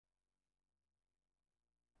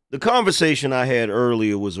The conversation I had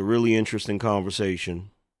earlier was a really interesting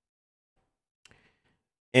conversation.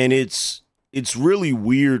 And it's really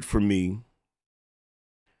weird for me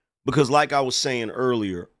because like I was saying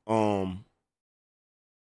earlier, there's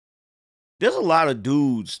a lot of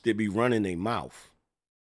dudes that be running their mouth.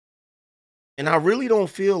 And I really don't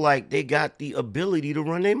feel like they got the ability to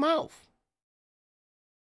run their mouth.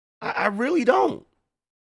 I really don't.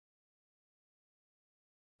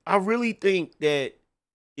 I really think that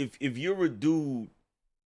if you're a dude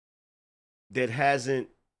that hasn't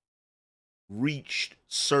reached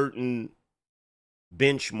certain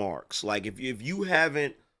benchmarks, like if you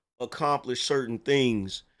haven't accomplished certain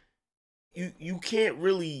things, you can't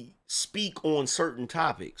really speak on certain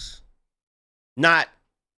topics, not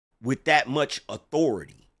with that much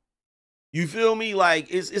authority. You feel me? Like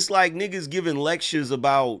it's like niggas giving lectures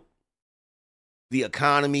about the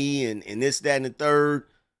economy and this, that, and the third.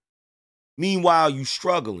 Meanwhile, you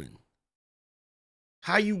struggling.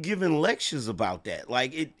 How you giving lectures about that?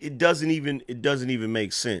 Like it doesn't even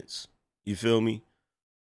make sense. You feel me?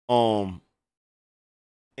 And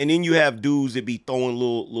then you have dudes that be throwing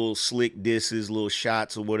little slick disses, little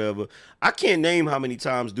shots or whatever. I can't name how many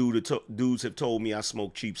times dudes have told me I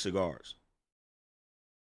smoke cheap cigars.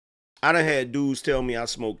 I done had dudes tell me I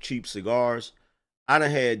smoke cheap cigars. I done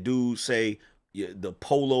had dudes say, yeah,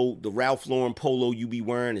 the Ralph Lauren polo you be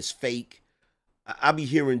wearing is fake. I be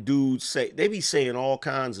hearing dudes say, they be saying all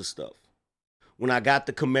kinds of stuff. When I got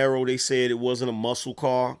the Camaro, they said it wasn't a muscle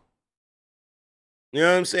car. You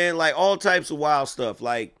know what I'm saying? Like all types of wild stuff.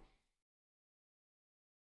 Like,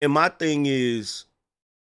 and my thing is,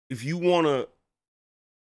 if you want to,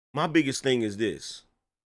 my biggest thing is this.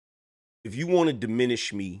 If you want to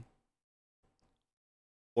diminish me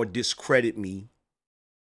or discredit me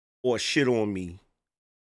or shit on me,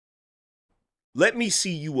 let me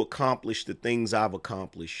see you accomplish the things I've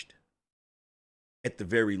accomplished at the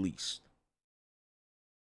very least.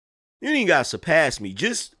 You ain't got to surpass me.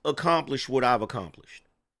 Just accomplish what I've accomplished.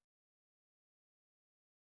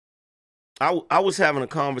 I was having a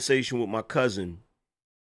conversation with my cousin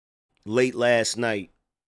late last night,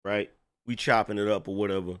 right? We chopping it up or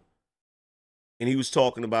whatever. And he was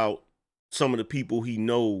talking about some of the people he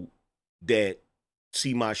know that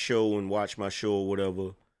see my show and watch my show or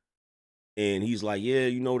whatever. And he's like, yeah,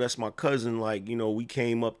 you know, that's my cousin. Like, you know, we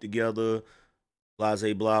came up together,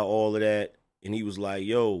 blase blah, all of that. And he was like,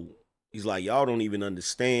 yo, he's like, y'all don't even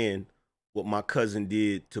understand what my cousin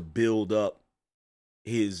did to build up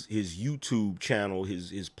his YouTube channel,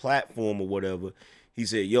 his platform or whatever. He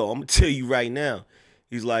said, yo, I'm gonna tell you right now.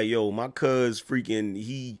 He's like, yo, my cuz freaking,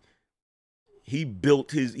 he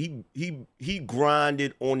built his, he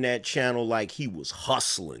grinded on that channel like he was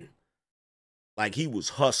hustling. Like he was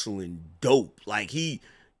hustling dope. Like he,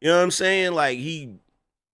 you know what I'm saying? Like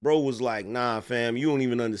bro was like, nah, fam, you don't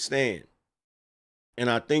even understand. And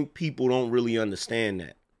I think people don't really understand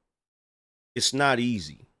that. It's not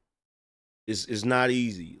easy. It's not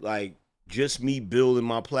easy. Like just me building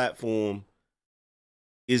my platform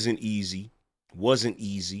isn't easy. Wasn't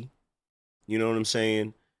easy. You know what I'm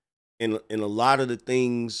saying? And a lot of the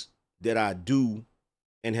things that I do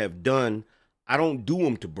and have done, I don't do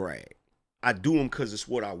them to brag. I do them because it's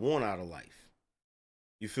what I want out of life.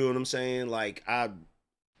 You feel what I'm saying? Like I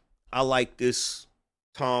like this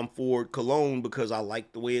Tom Ford cologne because I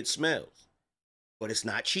like the way it smells, but it's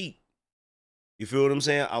not cheap. You feel what I'm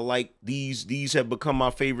saying? I like these have become my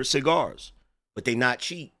favorite cigars, but they're not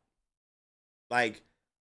cheap. Like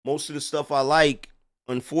most of the stuff I like,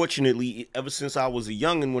 unfortunately, ever since I was a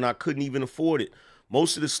youngin' when I couldn't even afford it,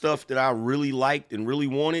 most of the stuff that I really liked and really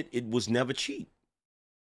wanted, it was never cheap.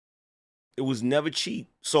 It was never cheap.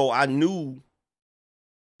 So I knew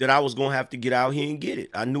that I was going to have to get out here and get it.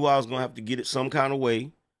 I knew I was going to have to get it some kind of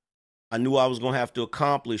way. I knew I was going to have to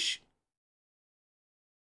accomplish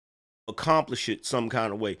it some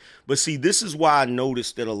kind of way. But see, this is why I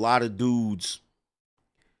noticed that a lot of dudes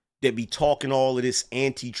that be talking all of this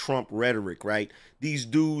anti-Trump rhetoric, right? These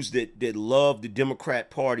dudes that love the Democrat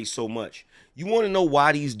Party so much. You want to know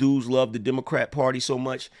why these dudes love the Democrat Party so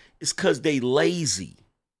much? It's because they lazy.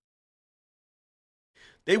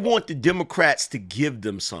 They want the Democrats to give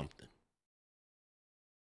them something.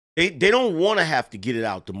 They don't want to have to get it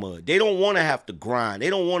out the mud. They don't want to have to grind.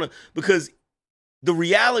 They don't want to, because the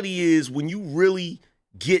reality is when you really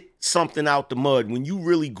get something out the mud, when you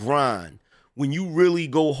really grind, when you really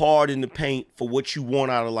go hard in the paint for what you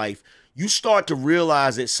want out of life, you start to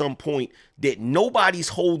realize at some point that nobody's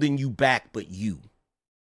holding you back but you.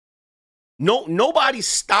 Nobody's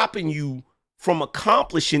stopping you from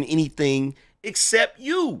accomplishing anything except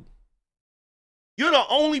you. You're the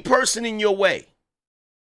only person in your way.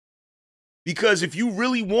 Because if you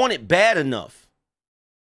really want it bad enough,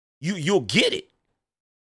 you'll get it.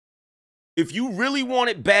 If you really want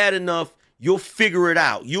it bad enough, you'll figure it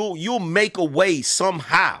out. You'll make a way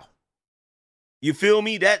somehow. You feel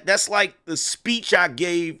me? That's like the speech I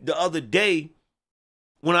gave the other day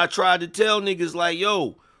when I tried to tell niggas like,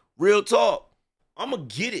 yo, real talk, I'ma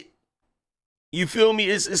get it. You feel me?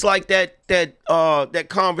 It's like that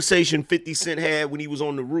conversation 50 Cent had when he was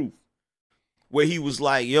on the roof, where he was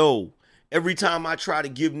like, yo, every time I try to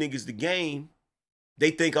give niggas the game, they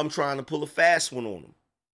think I'm trying to pull a fast one on them.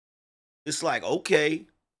 It's like, okay,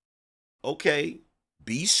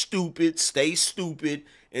 be stupid, stay stupid,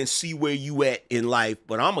 and see where you at in life.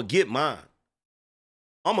 But I'm going to get mine.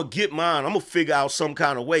 I'm going to figure out some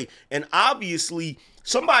kind of way. And obviously,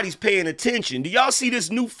 somebody's paying attention. Do y'all see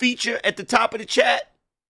this new feature at the top of the chat?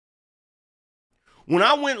 When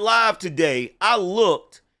I went live today, I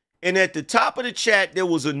looked, and at the top of the chat, there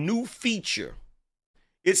was a new feature.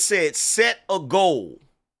 It said, set a goal.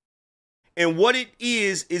 And what it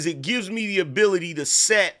is it gives me the ability to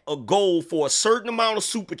set a goal for a certain amount of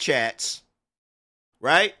super chats,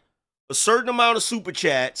 right? A certain amount of super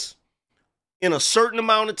chats in a certain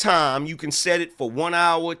amount of time. You can set it for 1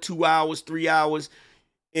 hour, 2 hours, 3 hours,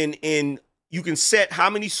 and you can set how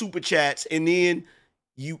many super chats, and then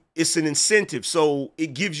it's an incentive. So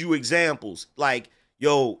it gives you examples like,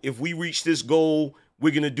 yo, if we reach this goal,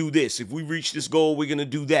 we're going to do this. If we reach this goal, we're going to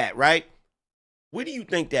do that, right? Where do you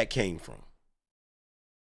think that came from?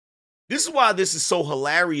 This is why this is so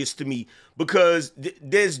hilarious to me, because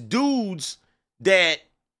there's dudes that,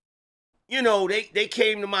 you know, they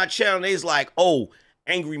came to my channel. They was like, oh,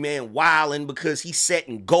 Angryman wilding because he's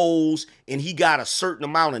setting goals and he got a certain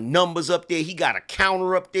amount of numbers up there. He got a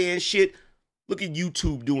counter up there and shit. Look at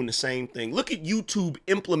YouTube doing the same thing. Look at YouTube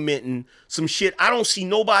implementing some shit I don't see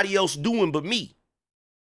nobody else doing but me.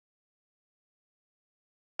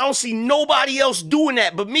 I don't see nobody else doing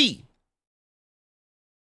that but me.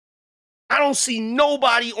 I don't see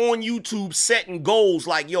nobody on YouTube setting goals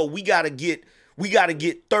like, yo, we gotta get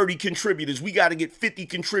 30 contributors. We gotta get 50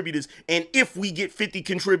 contributors. And if we get 50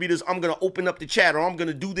 contributors, I'm gonna open up the chat, or I'm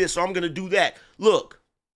gonna do this, or I'm gonna do that. Look,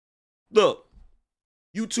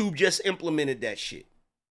 YouTube just implemented that shit.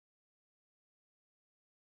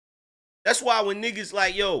 That's why when niggas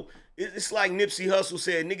like, yo, it's like Nipsey Hussle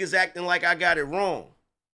said, niggas acting like I got it wrong.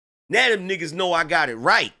 Now them niggas know I got it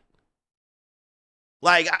right.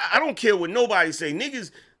 Like, I don't care what nobody say. Niggas,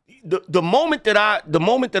 the moment that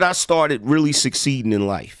I started really succeeding in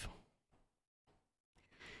life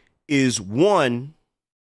is, one,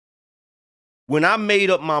 when I made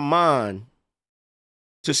up my mind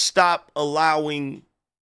to stop allowing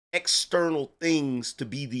external things to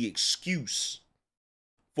be the excuse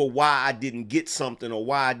for why I didn't get something or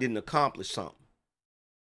why I didn't accomplish something.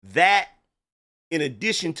 That, in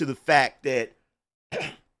addition to the fact that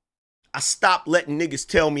I stopped letting niggas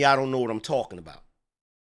tell me I don't know what I'm talking about.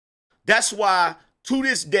 That's why, to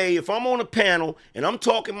this day, if I'm on a panel and I'm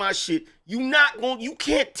talking my shit, you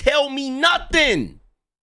can't tell me nothing.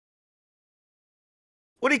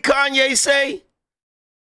 What did Kanye say?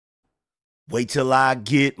 Wait till I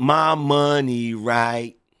get my money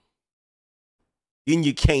right. Then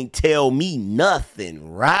you can't tell me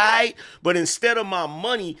nothing, right? But instead of my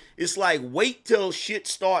money, it's like, wait till shit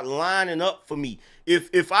start lining up for me.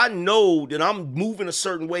 If I know that I'm moving a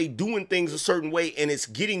certain way, doing things a certain way, and it's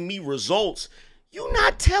getting me results, you're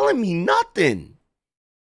not telling me nothing.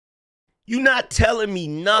 You're not telling me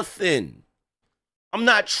nothing. I'm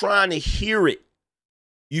not trying to hear it.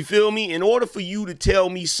 You feel me? In order for you to tell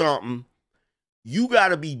me something, you got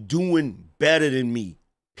to be doing better than me,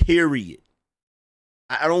 period.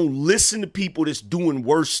 I don't listen to people that's doing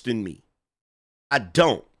worse than me. I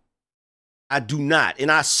don't. I do not.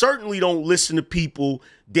 And I certainly don't listen to people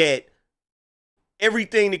that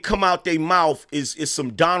everything that come out their mouth is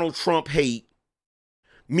some Donald Trump hate.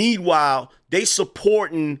 Meanwhile, they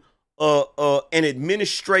supporting an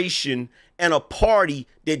administration and a party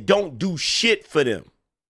that don't do shit for them.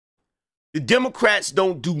 The Democrats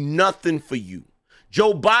don't do nothing for you.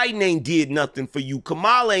 Joe Biden ain't did nothing for you.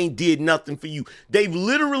 Kamala ain't did nothing for you. They've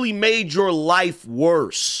literally made your life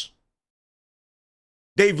worse.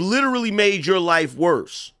 They've literally made your life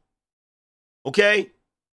worse. Okay?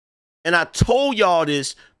 And I told y'all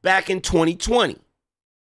this back in 2020.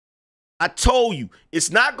 I told you,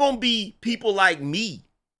 it's not going to be people like me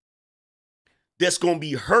that's going to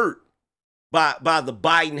be hurt by the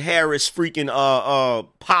Biden-Harris freaking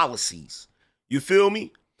policies. You feel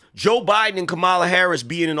me? Joe Biden and Kamala Harris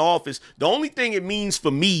being in office, the only thing it means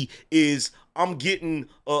for me is I'm getting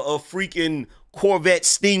a freaking Corvette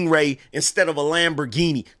Stingray instead of a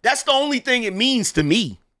Lamborghini. That's the only thing it means to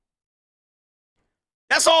me.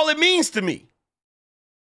 That's all it means to me.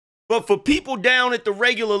 But for people down at the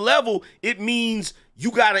regular level, it means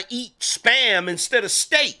you got to eat Spam instead of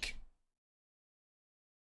steak.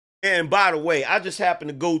 And by the way, I just happened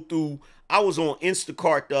to go through, I was on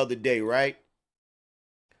Instacart the other day, right?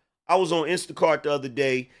 I was on Instacart the other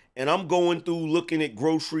day, and I'm going through looking at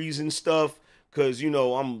groceries and stuff, because, you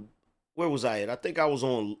know, where was I at? I think I was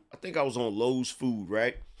on Lowe's Food,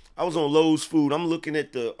 right? I was on Lowe's Food. I'm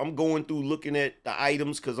going through looking at the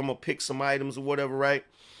items, because I'm going to pick some items or whatever, right?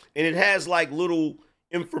 And it has like little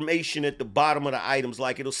information at the bottom of the items,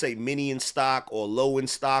 like it'll say mini in stock or low in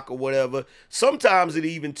stock or whatever. Sometimes it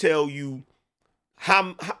even tell you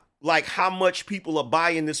how much people are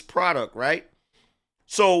buying this product, right?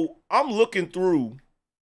 So I'm looking through,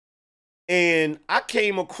 and I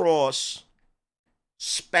came across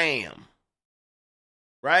Spam,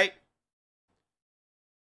 right?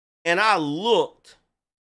 And I looked,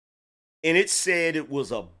 and it said it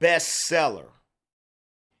was a bestseller.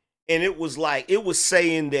 And it was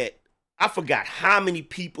saying that, I forgot how many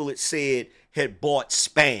people it said had bought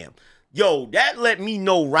Spam. Yo, that let me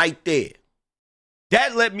know right there.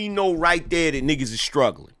 That let me know right there that niggas is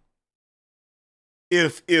struggling.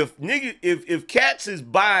 If cats is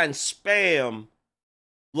buying Spam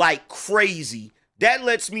like crazy, that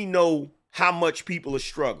lets me know how much people are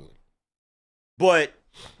struggling. But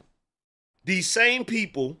these same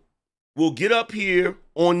people will get up here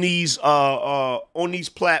on these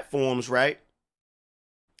platforms, right?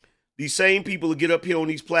 These same people will get up here on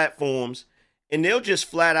these platforms, and they'll just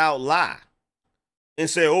flat out lie and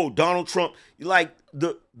say, "Oh, Donald Trump." Like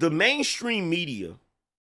the mainstream media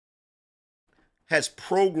has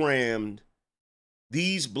programmed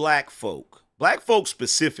these black folk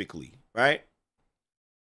specifically, right?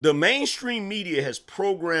 The mainstream media has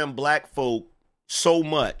programmed black folk so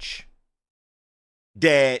much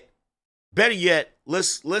that, better yet,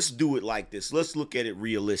 let's do it like this. Let's look at it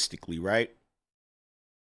realistically, right?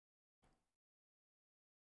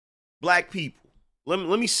 Black people, let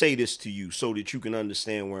me say this to you so that you can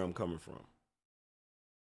understand where I'm coming from.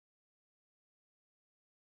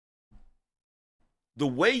 The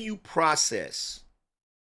way you process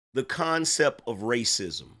the concept of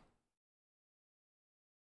racism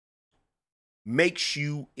makes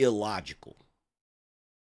you illogical.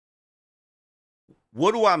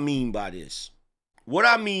 What do I mean by this? What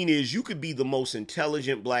I mean is, you could be the most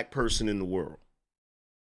intelligent black person in the world.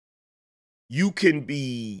 You can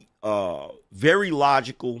be very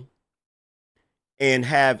logical and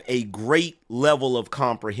have a great level of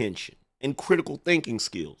comprehension and critical thinking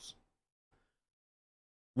skills.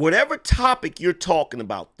 Whatever topic you're talking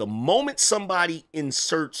about, the moment somebody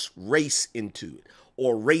inserts race into it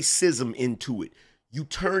or racism into it, you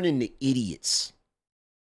turn into idiots.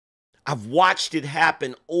 I've watched it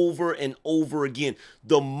happen over and over again.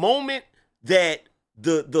 The moment that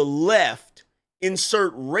the left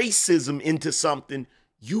insert racism into something,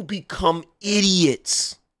 you become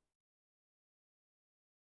idiots.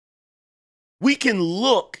 We can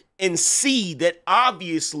look and see that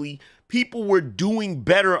obviously people were doing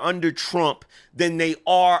better under Trump than they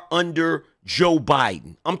are under Joe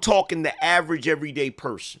Biden. I'm talking the average everyday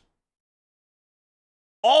person.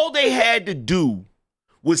 All they had to do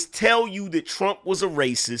was tell you that Trump was a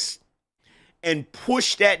racist and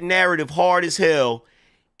push that narrative hard as hell,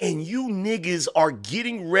 and you niggas are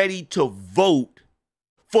getting ready to vote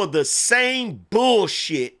for the same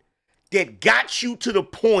bullshit that got you to the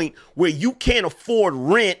point where you can't afford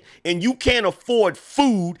rent and you can't afford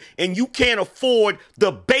food and you can't afford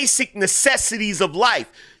the basic necessities of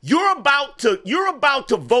life. You're about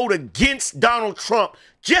to vote against Donald Trump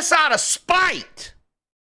just out of spite.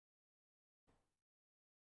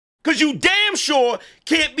 Because you damn sure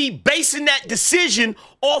can't be basing that decision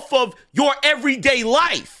off of your everyday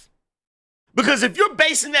life. Because if you're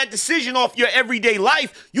basing that decision off your everyday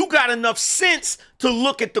life, you got enough sense to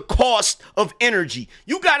look at the cost of energy.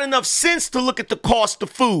 You got enough sense to look at the cost of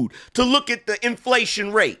food, to look at the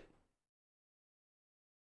inflation rate.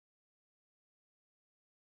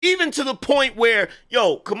 Even to the point where,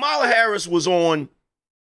 Kamala Harris was on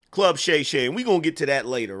Club Shay Shay, and we're going to get to that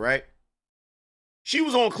later, right? She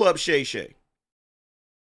was on Club Shay Shay.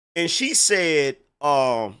 And she said,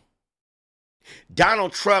 Donald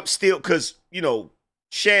Trump still, because,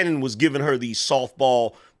 Shannon was giving her these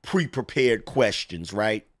softball pre-prepared questions,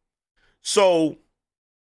 right? So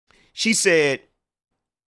she said,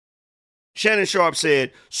 Shannon Sharp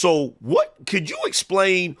said, so what, could you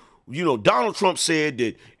explain, Donald Trump said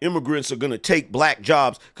that immigrants are going to take black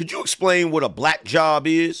jobs. Could you explain what a black job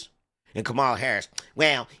is? And Kamala Harris,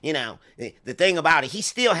 well, you know, the thing about it, he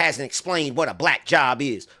still hasn't explained what a black job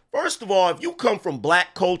is. First of all, if you come from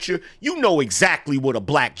black culture, you know exactly what a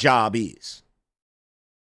black job is.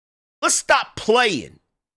 Let's stop playing.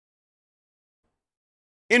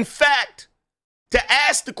 In fact, to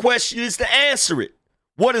ask the question is to answer it.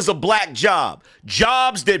 What is a black job?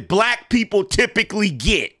 Jobs that black people typically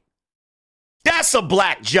get. That's a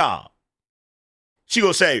black job. She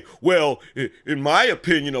gonna say, well, in my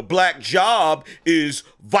opinion, a black job is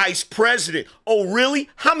vice president. Oh, really?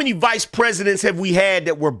 How many vice presidents have we had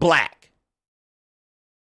that were black?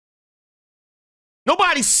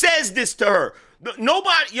 Nobody says this to her.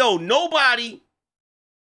 Nobody.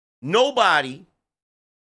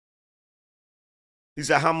 He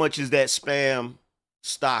said, how much is that spam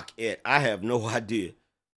stock at? I have no idea.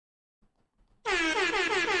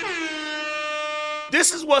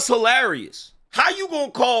 This is what's hilarious. How you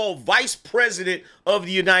gonna call vice president of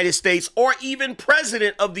the United States or even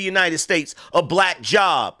president of the United States a black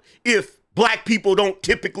job if black people don't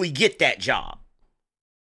typically get that job?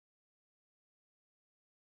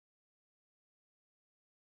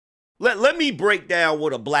 Let me break down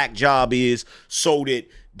what a black job is so that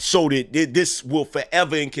this will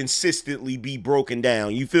forever and consistently be broken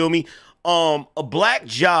down. You feel me? A black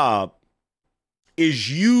job is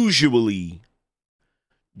usually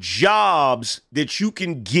jobs that you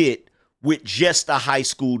can get with just a high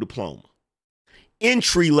school diploma.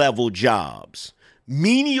 Entry-level jobs,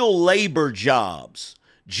 menial labor jobs,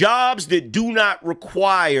 jobs that do not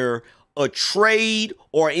require a trade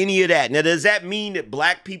or any of that. Now, does that mean that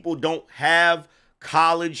black people don't have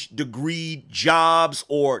college degree jobs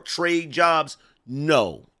or trade jobs?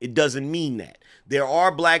 No, it doesn't mean that. There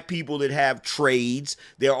are black people that have trades.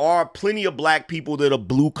 There are plenty of black people that are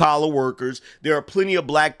blue collar workers. There are plenty of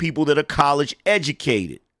black people that are college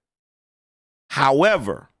educated.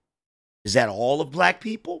 However, is that all of black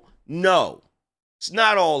people? No, it's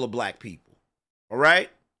not all of black people. All right.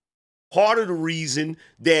 Part of the reason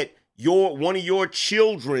that one of your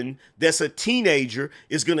children that's a teenager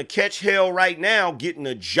is going to catch hell right now getting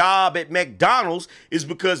a job at McDonald's is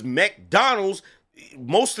because McDonald's,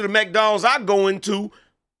 most of the McDonald's I go into,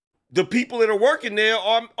 the people that are working there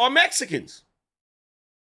are Mexicans.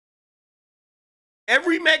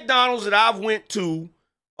 Every McDonald's that I've went to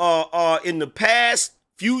in the past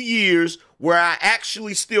few years where I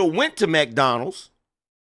actually still went to McDonald's,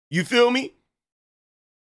 you feel me?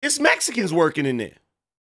 It's Mexicans working in there.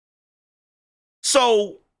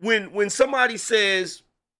 So when somebody says,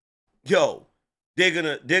 yo, they're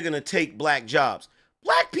gonna take black jobs,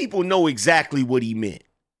 black people know exactly what he meant.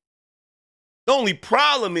 The only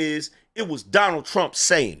problem is it was Donald Trump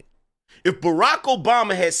saying it. If Barack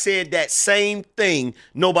Obama had said that same thing,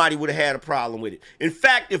 nobody would have had a problem with it. In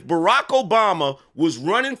fact, if Barack Obama was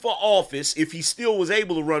running for office, if he still was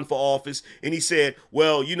able to run for office, and he said,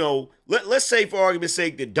 well, you know, let's say for argument's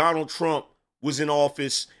sake that Donald Trump was in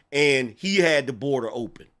office and he had the border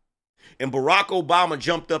open. And Barack Obama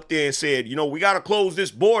jumped up there and said, you know, we got to close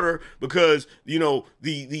this border because, you know,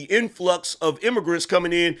 the influx of immigrants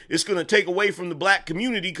coming in is going to take away from the black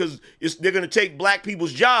community because they're going to take black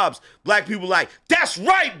people's jobs. Black people like, that's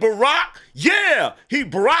right, Barack. Yeah,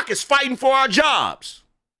 Barack is fighting for our jobs.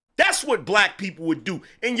 That's what black people would do.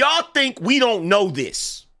 And y'all think we don't know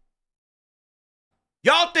this.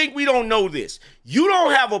 Y'all think we don't know this. You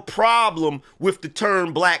don't have a problem with the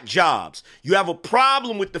term black jobs. You have a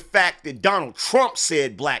problem with the fact that Donald Trump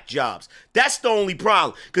said black jobs. That's the only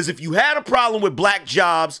problem. Because if you had a problem with black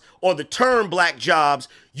jobs or the term black jobs,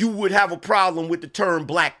 you would have a problem with the term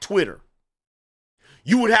black Twitter.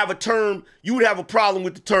 You would have a problem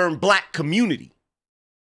with the term black community.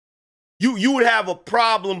 You would have a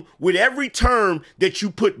problem with every term that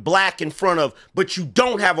you put black in front of, but you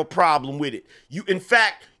don't have a problem with it. In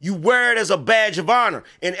fact, you wear it as a badge of honor.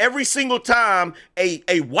 And every single time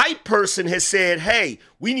a white person has said, hey,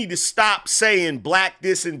 we need to stop saying black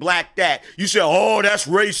this and black that, you say, oh, that's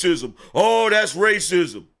racism. Oh, that's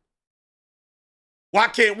racism. Why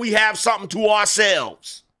can't we have something to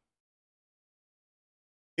ourselves?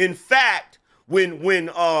 In fact, when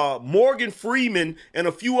Morgan Freeman and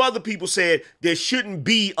a few other people said there shouldn't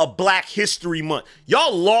be a Black History Month,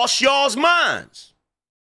 y'all lost y'all's minds.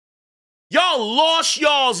 Y'all lost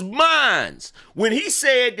y'all's minds when he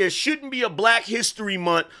said there shouldn't be a Black History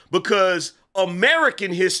Month because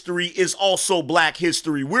American history is also Black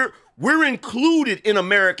history. We're included in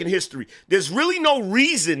American history. There's really no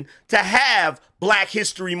reason to have Black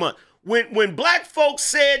History Month. When black folks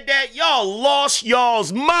said that, y'all lost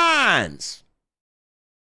y'all's minds.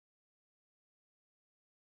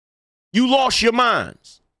 You lost your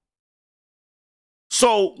minds.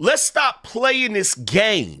 So let's stop playing this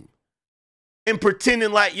game and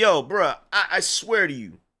pretending like, yo, bruh, I swear to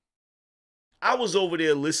you, I was over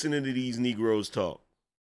there listening to these Negroes talk.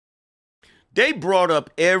 They brought up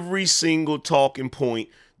every single talking point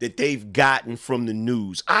that they've gotten from the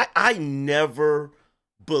news. I never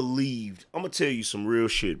believed. I'm going to tell you some real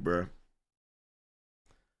shit, bruh.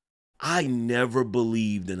 I never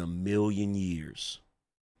believed in a million years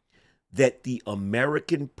that the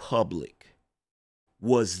American public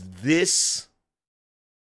was this,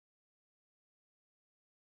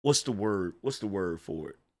 what's the word for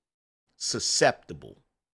it? Susceptible.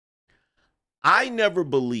 I never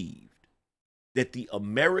believed that the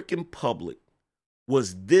American public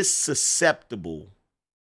was this susceptible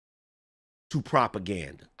to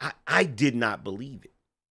propaganda. I did not believe it.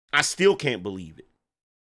 I still can't believe it.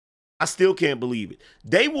 I still can't believe it.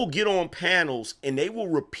 They will get on panels and they will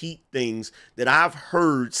repeat things that I've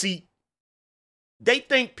heard. See, they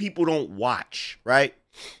think people don't watch, right?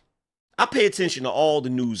 I pay attention to all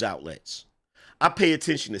the news outlets. I pay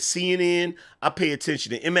attention to CNN. I pay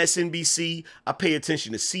attention to MSNBC. I pay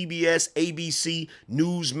attention to CBS, ABC,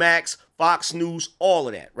 Newsmax, Fox News, all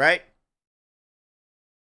of that, right?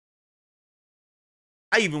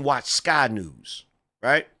 I even watch Sky News,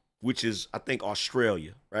 right? Which is, I think,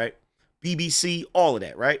 Australia, right? BBC, all of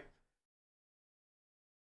that, right?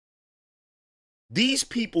 These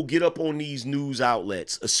people get up on these news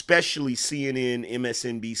outlets, especially CNN,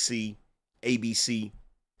 MSNBC, ABC,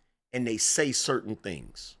 and they say certain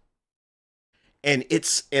things. And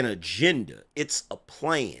it's an agenda. It's a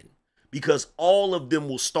plan. Because all of them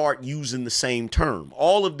will start using the same term.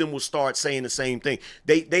 All of them will start saying the same thing.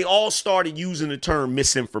 They all started using the term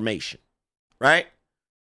misinformation, right?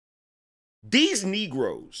 These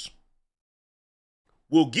Negroes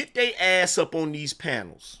will get their ass up on these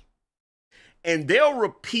panels and they'll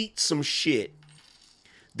repeat some shit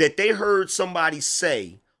that they heard somebody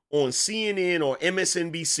say on CNN or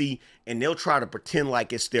MSNBC, and they'll try to pretend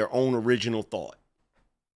like it's their own original thought.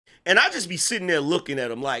 And I just be sitting there looking at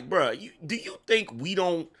them like, bro, do you think we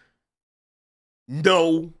don't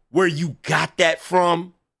know where you got that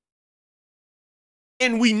from?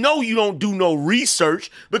 And we know you don't do no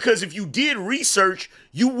research, because if you did research,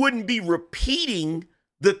 you wouldn't be repeating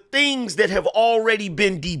the things that have already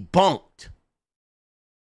been debunked.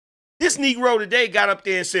 This Negro today got up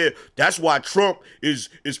there and said, that's why Trump is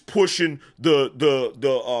pushing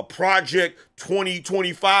the Project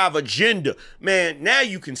 2025 agenda. Man, now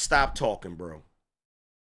you can stop talking, bro.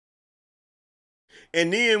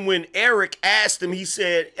 And then when Eric asked him, he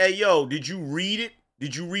said, hey, yo, did you read it?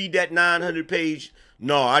 Did you read that 900 page?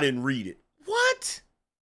 No, I didn't read it. What?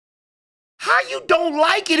 How you don't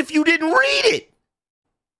like it if you didn't read it?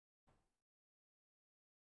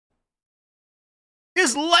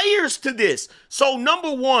 There's layers to this. So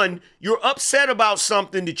number one, you're upset about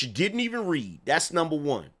something that you didn't even read. That's number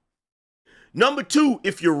one. Number two,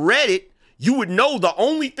 if you read it, you would know the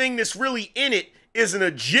only thing that's really in it is an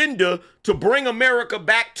agenda to bring America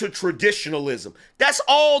back to traditionalism. That's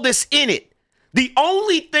all that's in it. The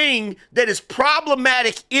only thing that is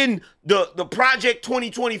problematic in the Project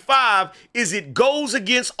 2025 is it goes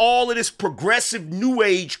against all of this progressive new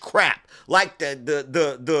age crap, like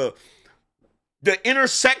the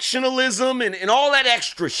intersectionalism and all that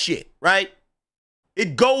extra shit, right?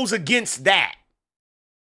 It goes against that.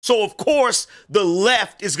 So, of course, the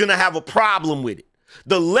left is going to have a problem with it.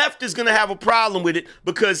 The left is going to have a problem with it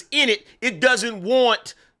because in it, it doesn't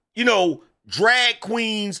want, drag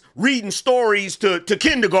queens reading stories to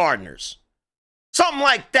kindergartners. Something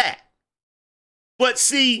like that. But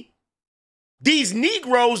see, these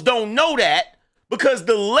Negroes don't know that because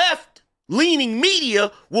the left-leaning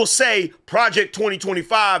media will say Project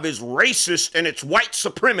 2025 is racist and it's white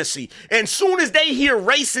supremacy. And soon as they hear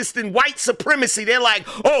racist and white supremacy, they're like,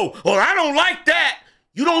 oh, well, I don't like that.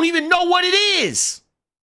 You don't even know what it is.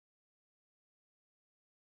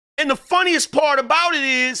 And the funniest part about it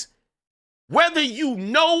is, whether you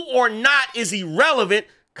know or not is irrelevant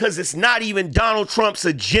because it's not even Donald Trump's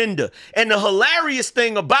agenda. And the hilarious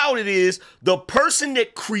thing about it is the person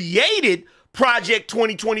that created Project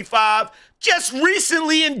 2025 just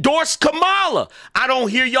recently endorsed Kamala. I don't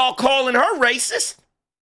hear y'all calling her racist.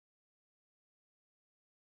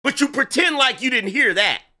 But you pretend like you didn't hear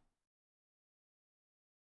that.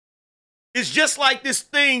 It's just like this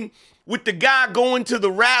thing with the guy going to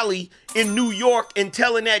the rally in New York and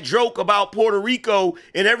telling that joke about Puerto Rico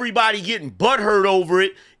and everybody getting butthurt over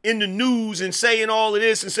it in the news and saying all of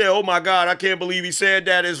this and say, oh my God, I can't believe he said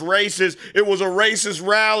that. It's racist. It was a racist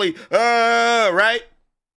rally. Right?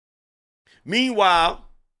 Meanwhile,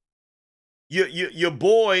 Your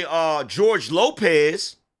boy George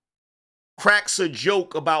Lopez cracks a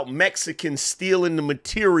joke about Mexicans stealing the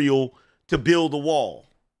material to build a wall.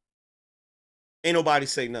 Ain't nobody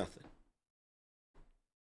say nothing.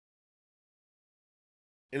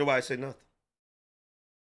 Ain't nobody say nothing.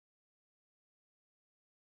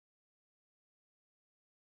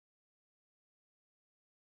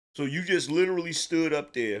 So you just literally stood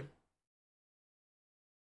up there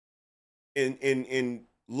and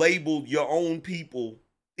labeled your own people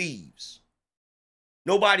thieves.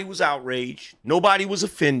 Nobody was outraged. Nobody was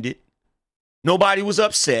offended. Nobody was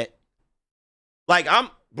upset. Like,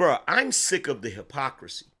 I'm sick of the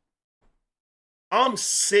hypocrisy. I'm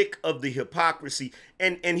sick of the hypocrisy.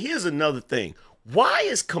 And here's another thing. Why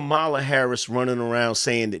is Kamala Harris running around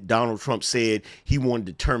saying that Donald Trump said he wanted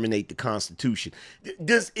to terminate the Constitution?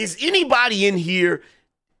 Is anybody in here,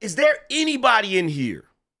 is there anybody in here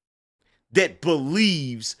that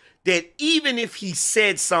believes that even if he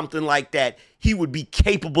said something like that, he would be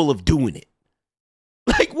capable of doing it?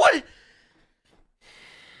 Like, what?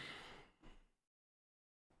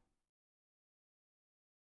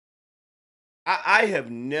 I have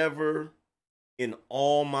never in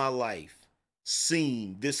all my life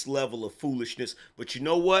seen this level of foolishness. But you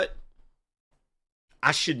know what?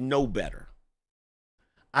 I should know better.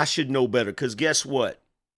 I should know better, because guess what?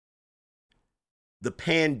 The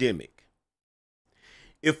pandemic.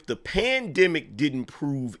 If the pandemic didn't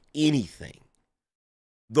prove anything,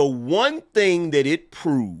 the one thing that it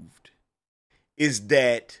proved is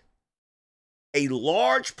that a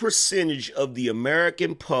large percentage of the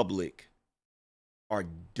American public are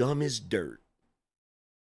dumb as dirt.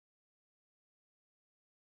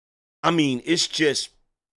 I mean, it's just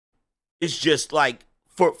like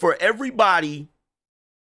for everybody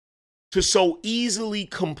to so easily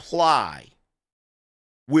comply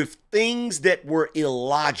with things that were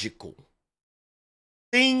illogical,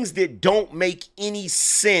 things that don't make any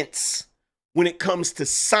sense when it comes to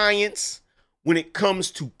science, when it comes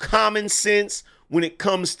to common sense, when it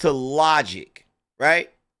comes to logic, right?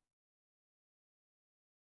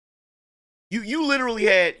 You literally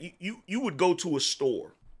had, you would go to a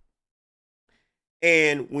store,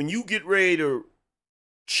 and when you get ready to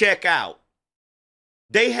check out,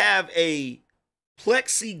 they have a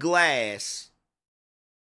plexiglass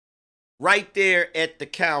right there at the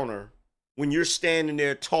counter when you're standing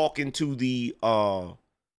there talking to the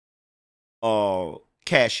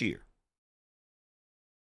cashier.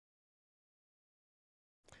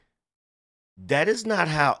 That is not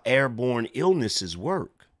how airborne illnesses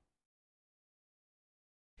work.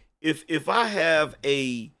 If I have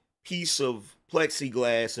a piece of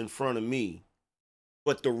plexiglass in front of me,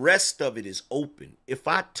 but the rest of it is open, if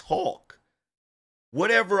I talk,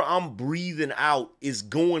 whatever I'm breathing out is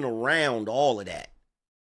going around all of that.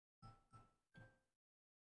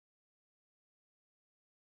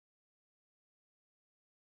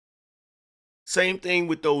 Same thing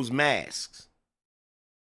with those masks,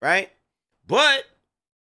 right? But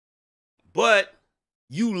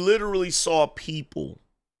you literally saw people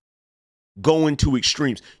going to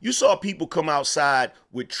extremes. You saw people come outside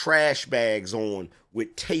with trash bags on,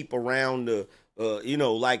 with tape around the,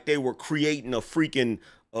 like they were creating a freaking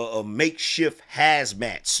a makeshift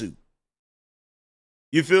hazmat suit.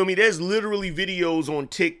 You feel me? There's literally videos on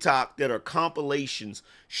TikTok that are compilations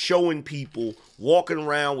showing people walking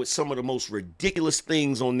around with some of the most ridiculous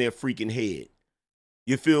things on their freaking head.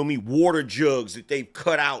 You feel me? Water jugs that they've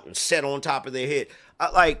cut out and set on top of their head.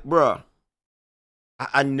 Bruh,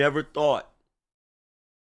 I never thought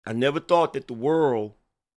that the world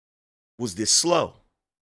was this slow.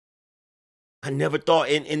 I never thought,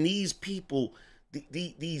 and these people,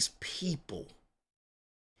 these people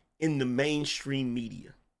in the mainstream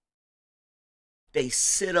media, they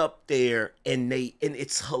sit up there and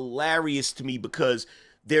it's hilarious to me because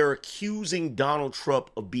they're accusing Donald Trump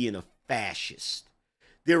of being a fascist.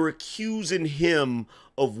 They're accusing him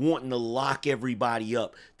of wanting to lock everybody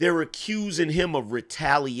up. They're accusing him of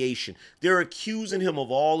retaliation. They're accusing him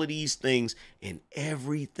of all of these things, and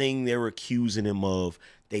everything they're accusing him of,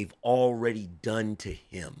 they've already done to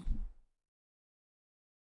him.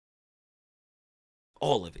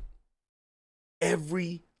 All of it.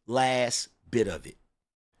 Every last bit of it.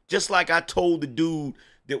 Just like I told the dude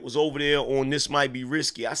that was over there on This Might Be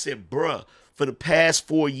Risky, I said, bruh, for the past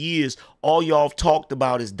 4 years, all y'all have talked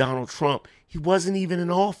about is Donald Trump. He wasn't even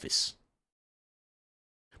in office.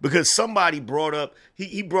 Because somebody brought up,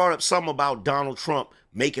 he brought up something about Donald Trump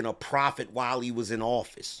making a profit while he was in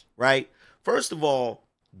office, right? First of all,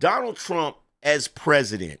 Donald Trump as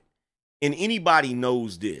president, and anybody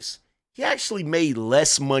knows this, he actually made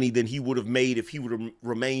less money than he would have made if he would have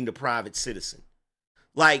remained a private citizen.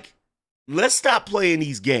 Like, let's stop playing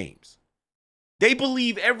these games. They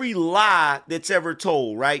believe every lie that's ever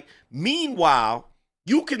told, right? Meanwhile,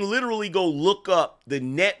 you can literally go look up the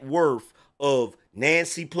net worth of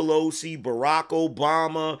Nancy Pelosi, Barack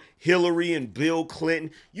Obama, Hillary, and Bill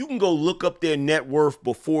Clinton. You can go look up their net worth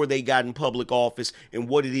before they got in public office and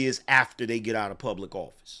what it is after they get out of public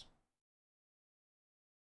office.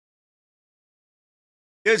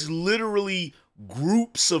 There's literally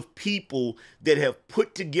groups of people that have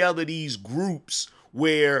put together these groups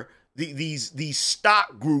where these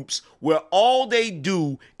stock groups where all they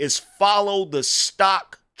do is follow the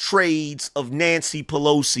stock trades of Nancy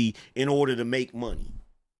Pelosi in order to make money.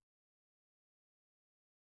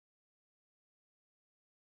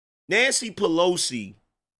 Nancy Pelosi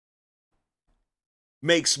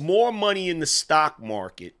makes more money in the stock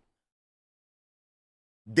market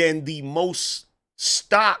than the most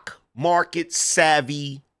stock market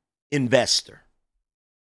savvy investor.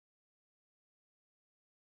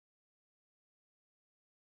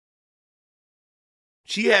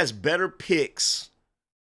 She has better picks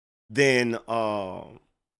than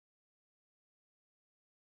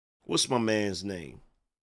what's my man's name?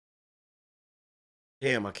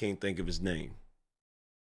 Damn, I can't think of his name.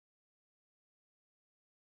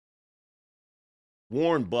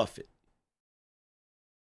 Warren Buffett.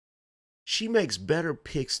 She makes better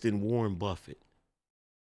picks than Warren Buffett.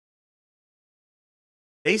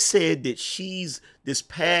 They said that she's the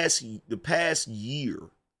past year,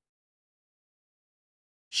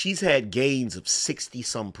 she's had gains of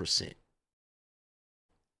 60-some percent.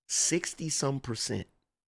 60-some percent.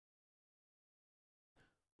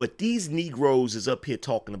 But these Negroes is up here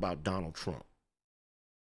talking about Donald Trump.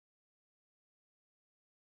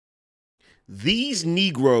 These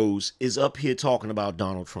Negroes is up here talking about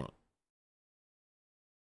Donald Trump.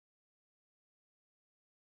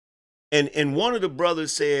 And one of the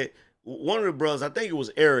brothers said, I think it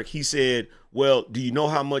was Eric, he said, well, do you know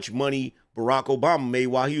how much money Barack Obama made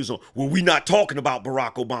while he was on? Well, we're not talking about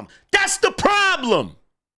Barack Obama. That's the problem.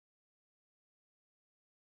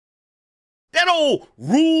 That old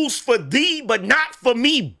rules for thee, but not for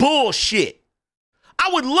me bullshit. I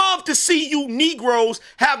would love to see you Negroes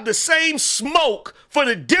have the same smoke for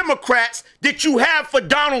the Democrats that you have for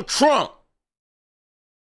Donald Trump.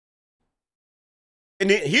 And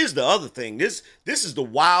then here's the other thing. This is the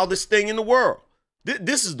wildest thing in the world.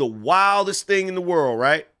 This is the wildest thing in the world,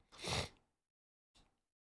 right?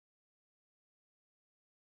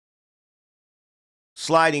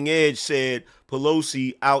 Sliding Edge said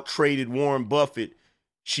Pelosi out-traded Warren Buffett.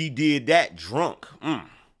 She did that drunk.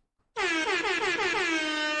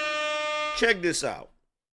 Check this out.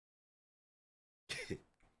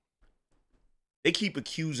 They keep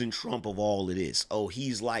accusing Trump of all of this. Oh,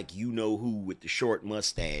 he's like you know who with the short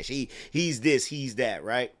mustache. He's this, he's that,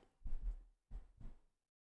 right?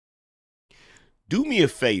 Do me a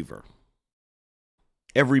favor,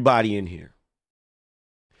 everybody in here.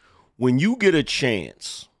 When you get a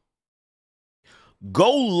chance,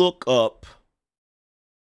 go look up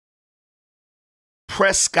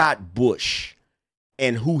Prescott Bush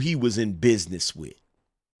and who he was in business with.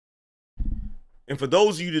 And for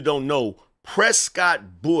those of you that don't know,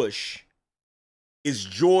 Prescott Bush is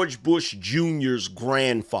George Bush Jr.'s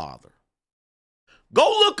grandfather. Go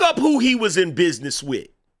look up who he was in business with.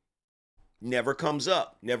 Never comes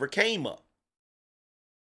up. Never came up.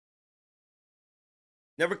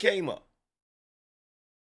 Never came up.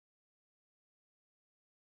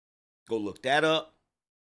 Go look that up.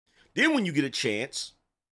 Then when you get a chance,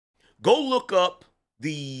 go look up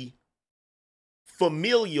the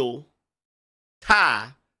familial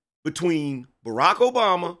tie between Barack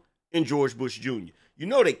Obama and George Bush Jr. You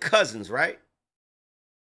know they cousins, right?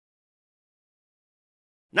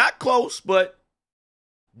 Not close, but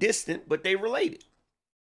distant, but they related,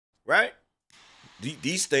 right?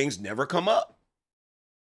 These things never come up.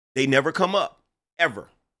 They never come up, ever.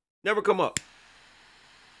 Never come up.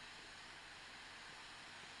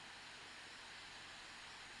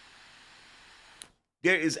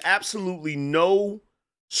 There is absolutely no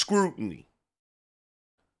scrutiny.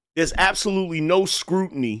 There's absolutely no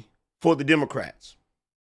scrutiny for the Democrats.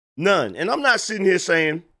 None. And I'm not sitting here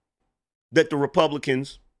saying that the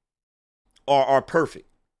Republicans are perfect.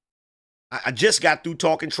 I just got through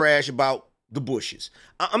talking trash about the Bushes.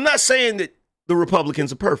 I'm not saying that the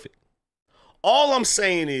Republicans are perfect. All I'm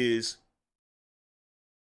saying is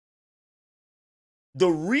the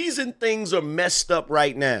reason things are messed up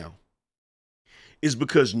right now is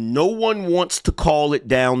because no one wants to call it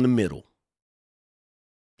down the middle.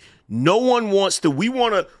 No one wants to. We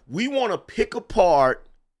want to pick apart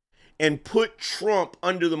and put Trump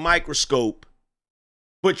under the microscope,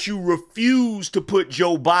 but you refuse to put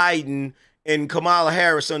Joe Biden and Kamala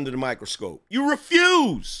Harris under the microscope. You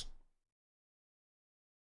refuse.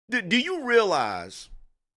 Do you realize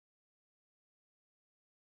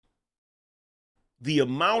the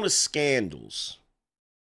amount of scandals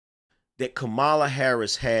that Kamala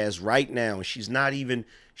Harris has right now? She's not even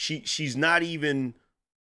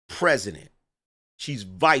president. She's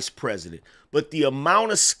vice president. But the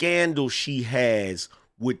amount of scandals she has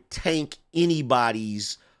would tank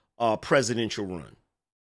anybody's presidential run.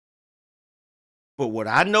 But what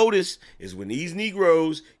I notice is when these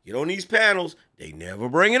Negroes get on these panels, they never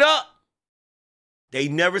bring it up. They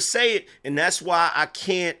never say it. And that's why I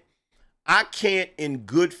can't in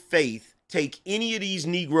good faith take any of these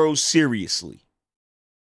Negroes seriously.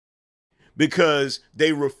 Because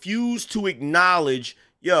they refuse to acknowledge,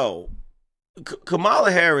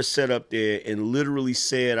 Kamala Harris sat up there and literally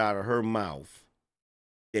said out of her mouth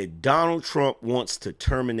that Donald Trump wants to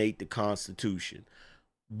terminate the Constitution.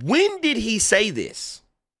 When did he say this?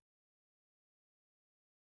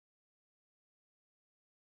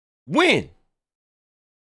 When?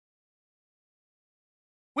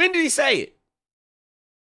 When did he say it?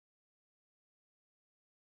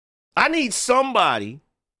 I need somebody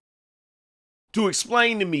to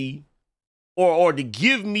explain to me or to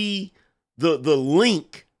give me the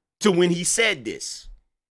link to when he said this.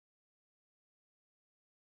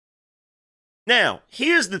 Now,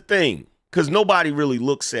 here's the thing, because nobody really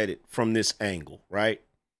looks at it from this angle, right?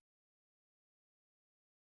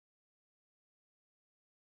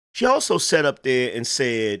 She also sat up there and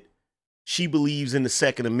said she believes in the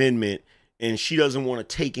Second Amendment and she doesn't want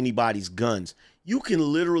to take anybody's guns. You can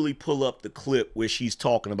literally pull up the clip where she's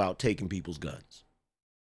talking about taking people's guns.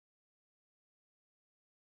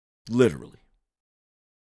 Literally.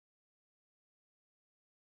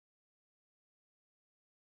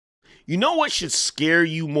 You know what should scare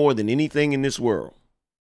you more than anything in this world?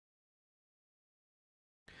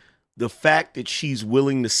 The fact that she's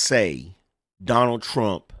willing to say Donald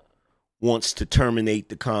Trump wants to terminate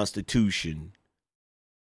the Constitution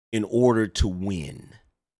in order to win.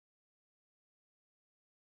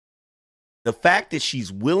 The fact that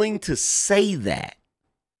she's willing to say that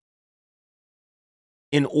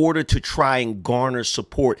in order to try and garner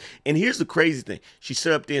support. And here's the crazy thing. She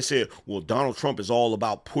sat up there and said, well, Donald Trump is all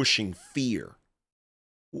about pushing fear.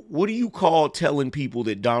 What do you call telling people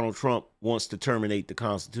that Donald Trump wants to terminate the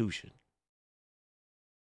Constitution?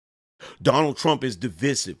 Donald Trump is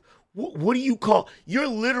divisive. What do you call? You're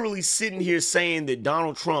literally sitting here saying that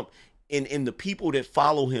Donald Trump and the people that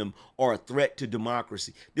follow him are a threat to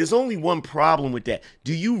democracy. There's only one problem with that.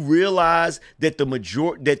 Do you realize that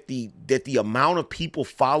the amount of people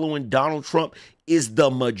following Donald Trump is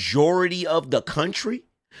the majority of the country?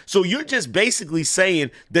 So you're just basically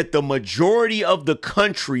saying that the majority of the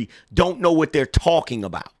country don't know what they're talking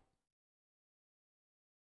about.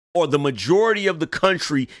 Or the majority of the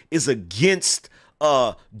country is against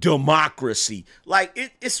democracy. Like,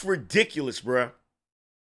 it's ridiculous, bruh.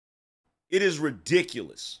 It is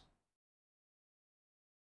ridiculous.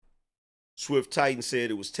 Swift Titan said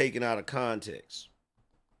it was taken out of context.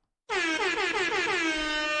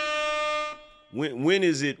 When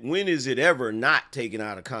is it ever not taken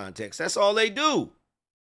out of context? That's all they do.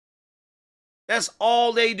 That's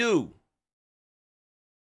all they do.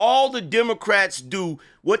 All the Democrats do,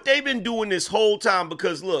 what they've been doing this whole time,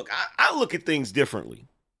 because look, I look at things differently.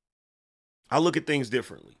 I look at things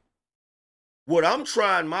differently. What I'm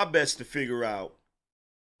trying my best to figure out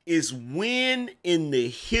is when in the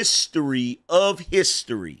history of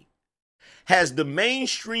history has the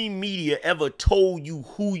mainstream media ever told you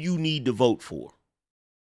who you need to vote for?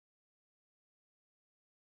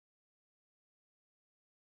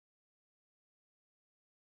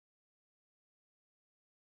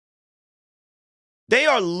 They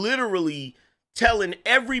are literally telling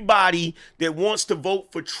everybody that wants to vote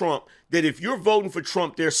for Trump that if you're voting for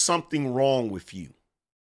Trump, there's something wrong with you.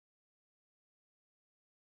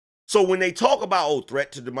 So when they talk about,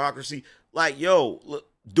 threat to democracy, like, look,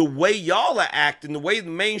 the way y'all are acting, the way the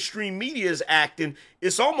mainstream media is acting,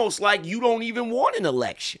 it's almost like you don't even want an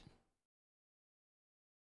election.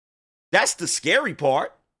 That's the scary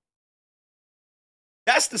part.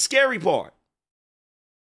 That's the scary part.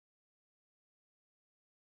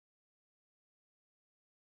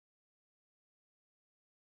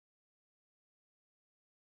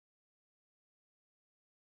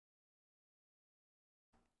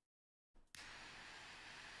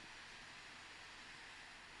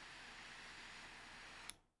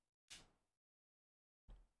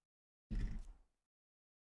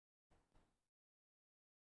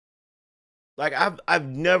 Like I've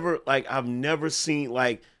never seen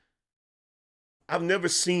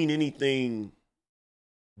anything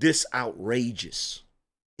this outrageous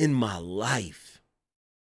in my life.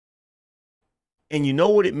 And you know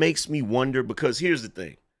what it makes me wonder? Because here's the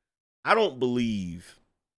thing. I don't believe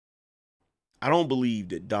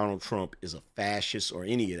that Donald Trump is a fascist or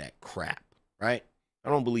any of that crap, right?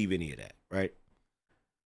 I don't believe any of that, right?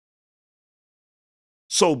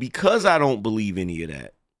 So because I don't believe any of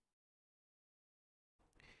that,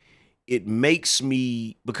 it makes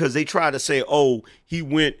me, because they try to say, oh, he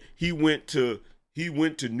went to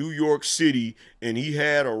New York City and he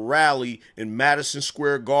had a rally in Madison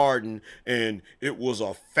Square Garden and it was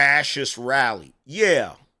a fascist rally.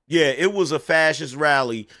 Yeah, it was a fascist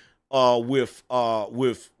rally with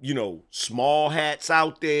small hats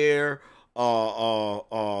out there,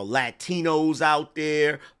 Latinos out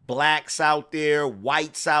there, blacks out there,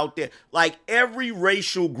 whites out there. Like every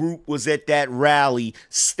racial group was at that rally,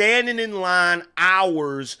 standing in line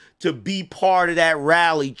hours to be part of that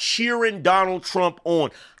rally, cheering Donald Trump on.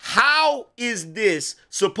 How is this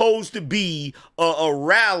supposed to be a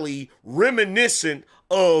rally reminiscent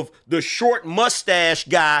of the short mustache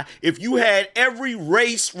guy if you had every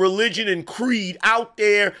race, religion, and creed out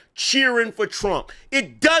there cheering for Trump?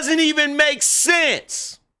 It doesn't even make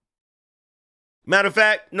sense. Matter of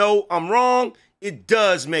fact, no, I'm wrong. It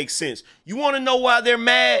does make sense. You want to know why they're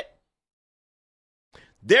mad?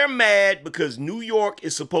 They're mad because New York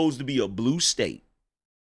is supposed to be a blue state.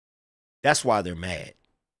 That's why they're mad.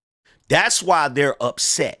 That's why they're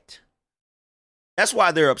upset. That's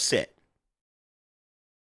why they're upset.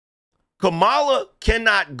 Kamala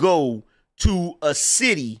cannot go to a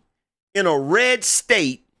city in a red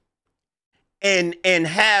state and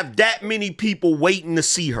have that many people waiting to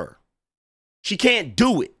see her. She can't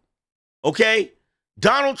do it, okay?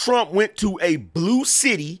 Donald Trump went to a blue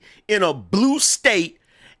city in a blue state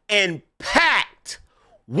and packed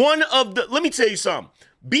one of the, let me tell you something.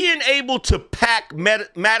 Being able to pack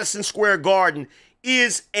Madison Square Garden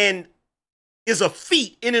is a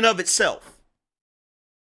feat in and of itself.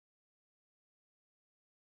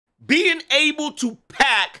 Being able to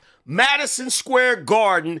pack Madison Square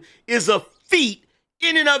Garden is a feat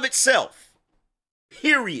in and of itself.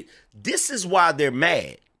 Period. This is why they're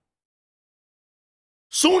mad.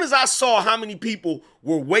 Soon as I saw how many people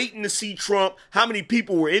were waiting to see Trump, how many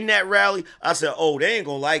people were in that rally, I said, oh, they ain't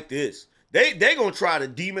gonna like this. They're gonna try to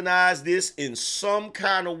demonize this in some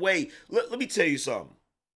kind of way. Let me tell you something.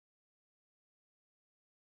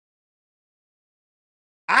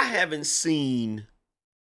 I haven't seen,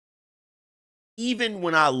 even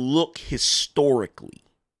when I look historically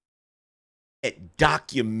at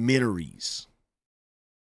documentaries,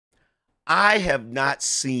 I have not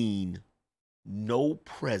seen no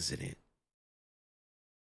president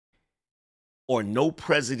or no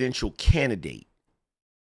presidential candidate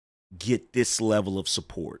get this level of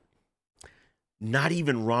support. Not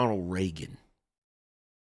even Ronald Reagan.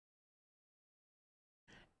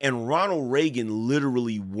 And Ronald Reagan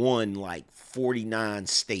literally won like 49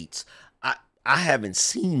 states. I haven't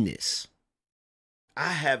seen this. I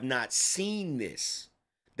have not seen this.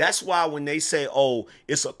 That's why when they say, oh,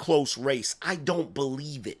 it's a close race, I don't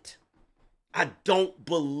believe it. I don't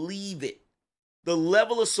believe it. The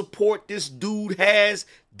level of support this dude has,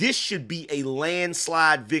 this should be a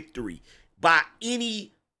landslide victory by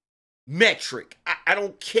any metric. I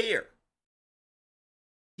don't care.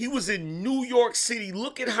 He was in New York City.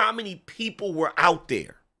 Look at how many people were out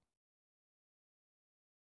there.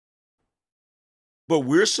 But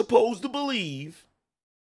we're supposed to believe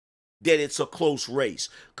that it's a close race.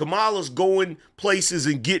 Kamala's going places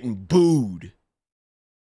and getting booed.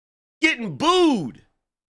 Getting booed.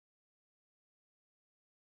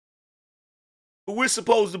 But we're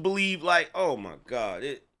supposed to believe like, oh my God.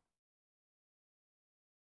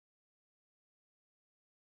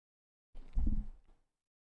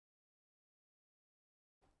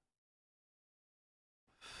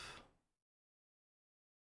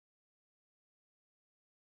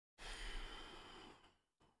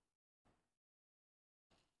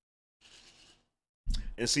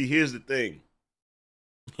 And see, here's the thing.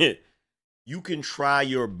 You can try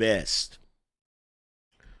your best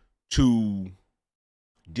to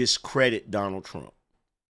discredit Donald Trump.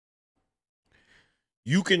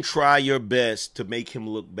 You can try your best to make him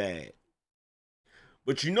look bad.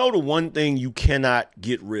 But you know the one thing you cannot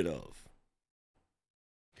get rid of?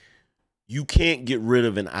 You can't get rid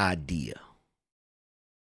of an idea.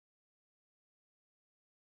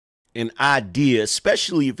 An idea,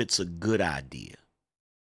 especially if it's a good idea,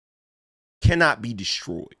 cannot be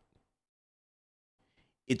destroyed.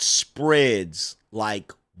 It spreads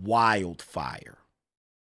like wildfire.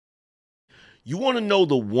 You want to know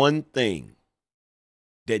the one thing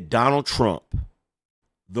that Donald Trump,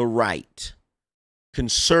 the right,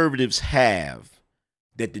 conservatives have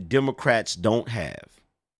that the Democrats don't have,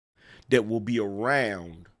 that will be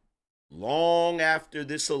around long after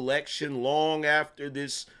this election, long after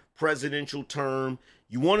this presidential term?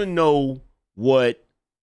 You want to know what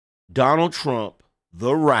Donald Trump,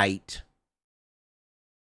 the right,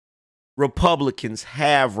 Republicans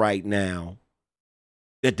have right now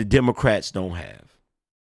that the Democrats don't have?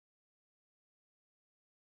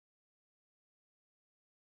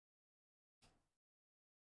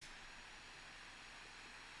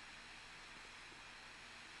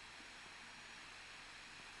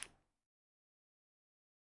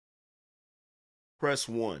 Press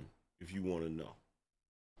 1 if you want to know.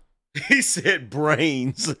 He said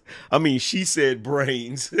brains. I mean, she said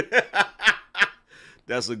brains.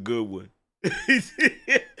 That's a good one.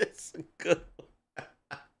 It's a good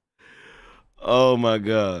one. Oh my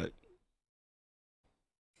God.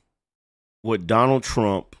 What Donald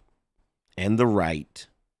Trump and the right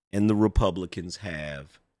and the Republicans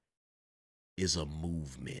have is a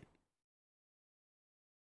movement.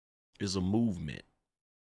 Is a movement.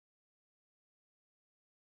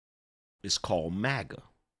 It's called MAGA.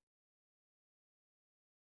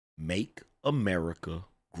 Make America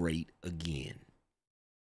Great Again.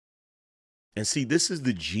 And see, this is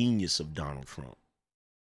the genius of Donald Trump.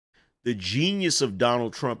 The genius of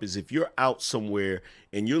Donald Trump is if you're out somewhere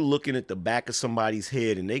and you're looking at the back of somebody's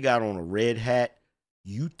head and they got on a red hat,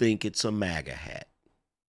 you think it's a MAGA hat.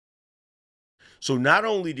 So not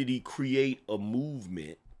only did he create a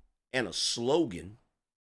movement and a slogan,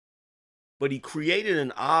 but he created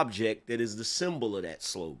an object that is the symbol of that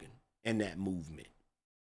slogan and that movement.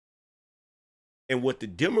 And what the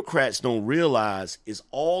Democrats don't realize is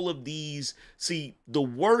all of these, see, the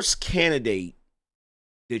worst candidate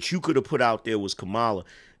that you could have put out there was Kamala,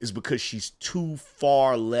 is because she's too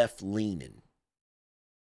far left leaning.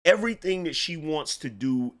 Everything that she wants to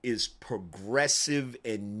do is progressive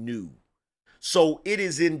and new. So it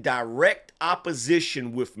is in direct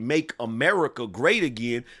opposition with Make America Great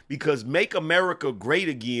Again, because Make America Great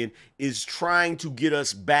Again is trying to get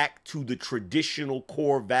us back to the traditional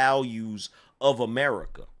core values of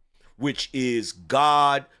America, which is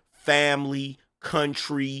God, family,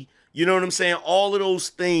 country. You know what I'm saying? All of those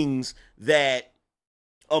things that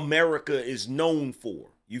America is known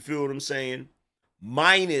for. You feel what I'm saying?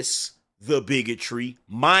 Minus the bigotry,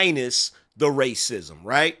 minus the racism,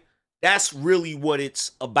 right? That's really what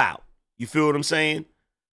it's about. You feel what I'm saying?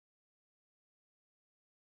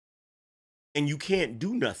 And you can't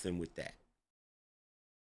do nothing with that.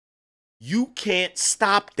 You can't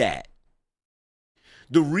stop that.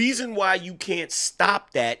 The reason why you can't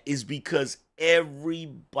stop that is because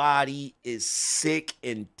everybody is sick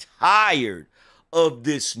and tired of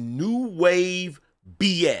this new wave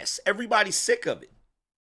BS. Everybody's sick of it.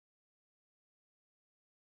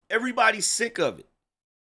 Everybody's sick of it.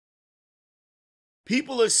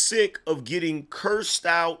 People are sick of getting cursed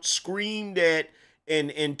out, screamed at,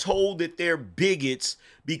 and told that they're bigots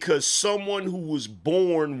because someone who was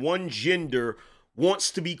born one gender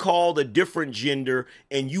wants to be called a different gender,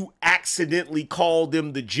 and you accidentally call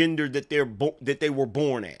them the gender that they were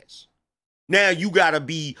born as. Now you got to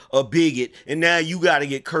be a bigot, and now you got to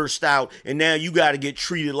get cursed out, and now you got to get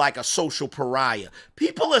treated like a social pariah.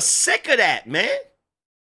 People are sick of that, man.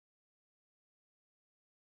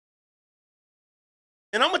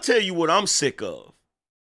 And I'm going to tell you what I'm sick of.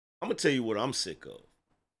 I'm going to tell you what I'm sick of.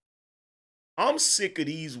 I'm sick of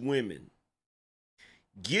these women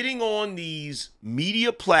getting on these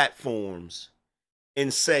media platforms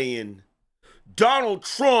and saying, Donald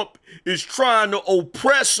Trump is trying to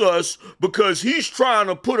oppress us because he's trying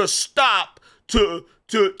to put a stop to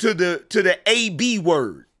the AB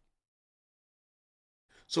word.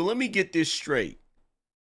 So let me get this straight.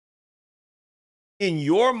 In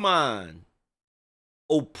your mind,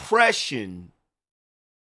 oppression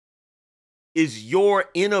is your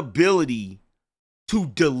inability to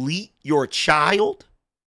delete your child?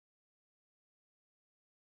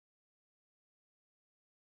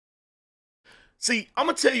 See, I'm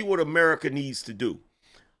going to tell you what America needs to do.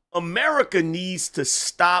 America needs to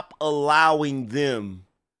stop allowing them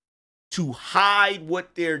to hide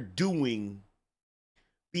what they're doing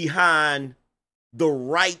behind the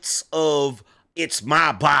rights of it's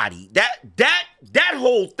my body. That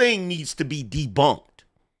whole thing needs to be debunked.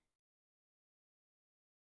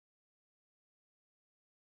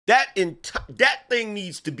 That thing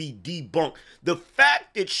needs to be debunked. The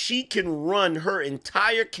fact that she can run her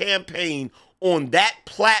entire campaign on that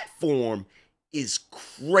platform is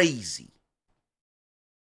crazy.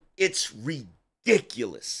 It's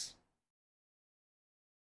ridiculous.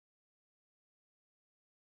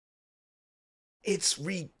 It's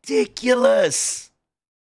ridiculous.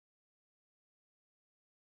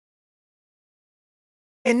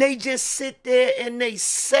 And they just sit there and they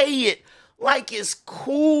say it like it's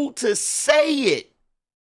cool to say it.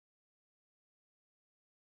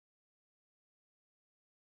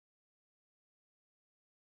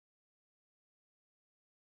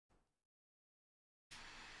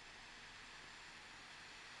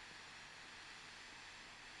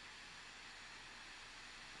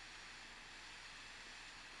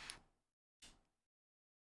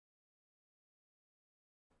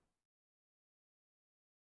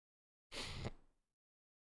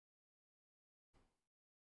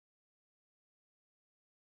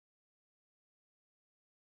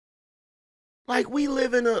 Like we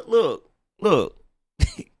live in a, look.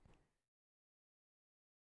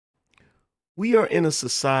 We are in a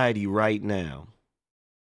society right now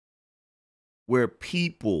where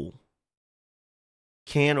people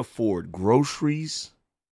can't afford groceries.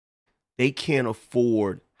 They can't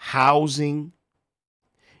afford housing.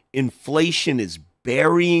 Inflation is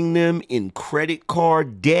burying them in credit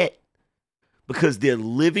card debt because they're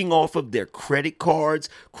living off of their credit cards.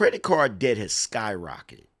 Credit card debt has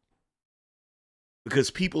skyrocketed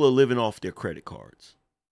because people are living off their credit cards.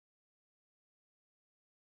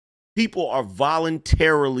 People are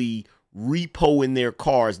voluntarily repoing their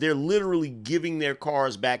cars. They're literally giving their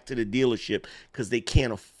cars back to the dealership because they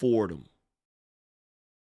can't afford them.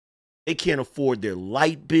 They can't afford their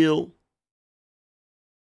light bill.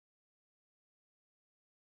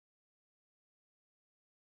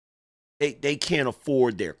 They can't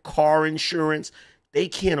afford their car insurance. They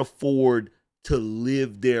can't afford to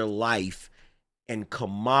live their life. And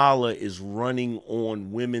Kamala is running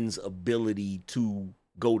on women's ability to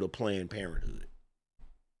go to Planned Parenthood.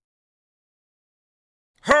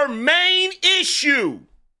 Her main issue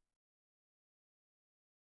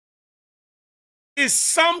is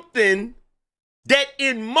something that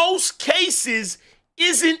in most cases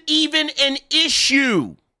isn't even an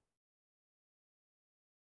issue.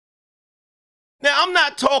 Now, I'm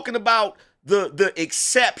not talking about the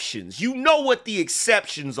exceptions. You know what the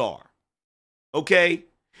exceptions are, okay?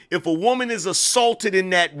 If a woman is assaulted in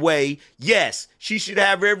that way, yes, she should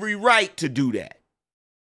have every right to do that.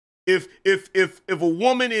 If a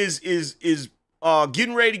woman is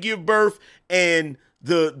getting ready to give birth and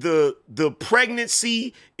the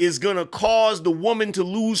pregnancy is gonna cause the woman to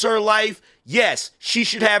lose her life, yes, she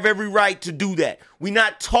should have every right to do that. We're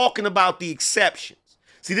not talking about the exceptions.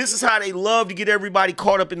 See, this is how they love to get everybody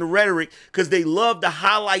caught up in the rhetoric, because they love to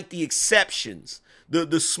highlight the exceptions,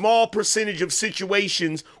 the small percentage of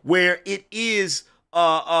situations where it is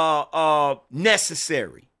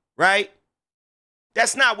necessary, right?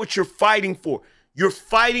 That's not what you're fighting for. You're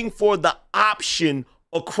fighting for the option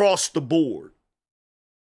across the board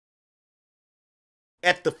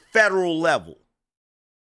at the federal level.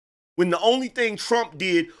 When the only thing Trump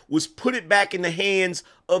did was put it back in the hands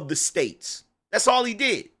of the states. That's all he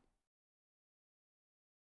did.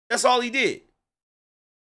 That's all he did.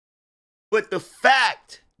 But the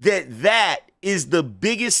fact that that is the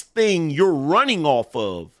biggest thing you're running off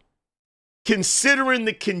of, considering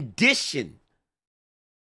the condition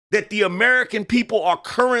that the American people are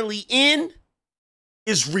currently in,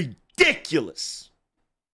 is ridiculous.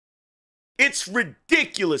 It's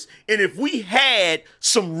ridiculous. And if we had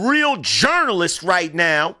some real journalists right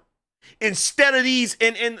now, instead of these,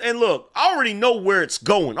 and look, I already know where it's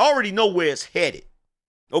going. I already know where it's headed.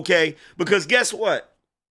 Okay? Because guess what?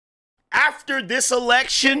 After this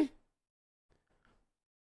election,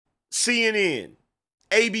 CNN,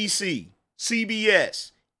 ABC,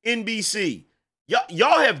 CBS, NBC,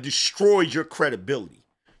 y'all have destroyed your credibility.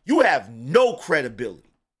 You have no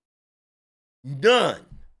credibility. None.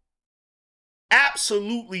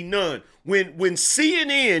 Absolutely none. When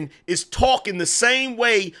CNN is talking the same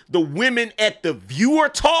way the women at The View are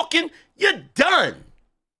talking, you're done.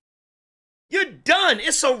 You're done.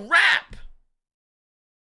 It's a wrap.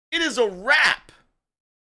 It is a wrap.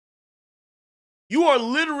 You are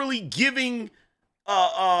literally giving,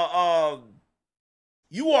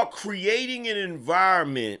 you are creating an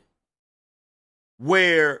environment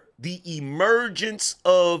where the emergence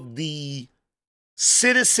of the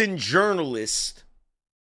citizen journalist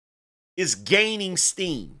is gaining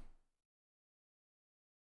steam.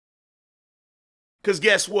 Because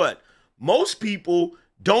guess what? Most people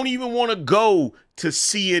don't even want to go to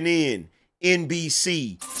CNN,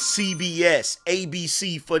 NBC, CBS,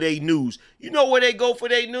 ABC for their news. You know where they go for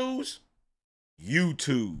their news?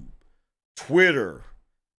 YouTube, Twitter,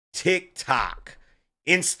 TikTok,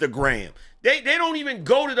 Instagram. They don't even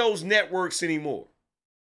go to those networks anymore.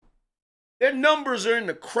 Their numbers are in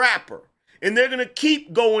the crapper. And they're going to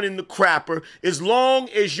keep going in the crapper as long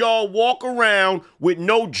as y'all walk around with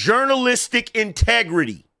no journalistic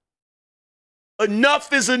integrity.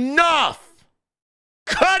 Enough is enough.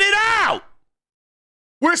 Cut it out.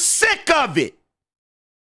 We're sick of it.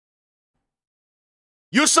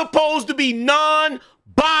 You're supposed to be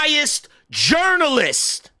non-biased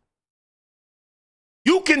journalists.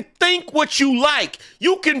 You can think what you like.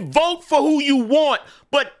 You can vote for who you want,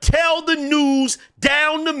 but tell the news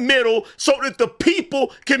down the middle so that the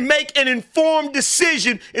people can make an informed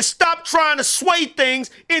decision and stop trying to sway things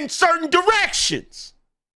in certain directions.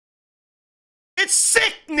 It's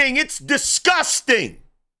sickening. It's disgusting.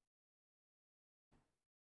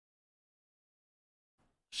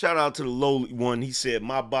 Shout out to the lowly one. He said,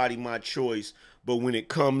 my body, my choice. But when it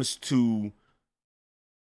comes to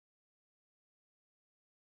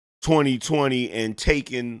 2020 and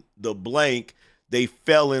taking the blank, they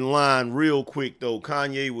fell in line real quick, though.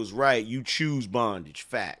 Kanye was right. You choose bondage.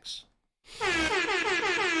 Facts.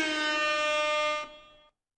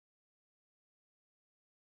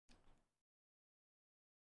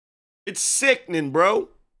 It's sickening, bro.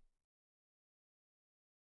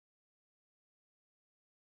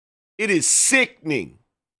 It is sickening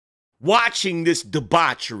watching this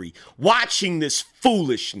debauchery, watching this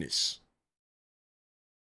foolishness.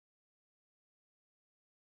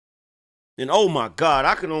 And oh my God,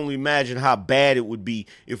 I can only imagine how bad it would be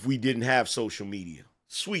if we didn't have social media.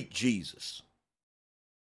 Sweet Jesus.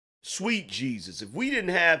 Sweet Jesus. If we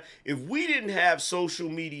didn't have social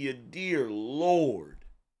media, dear Lord.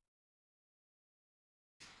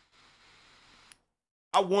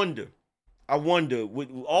 I wonder,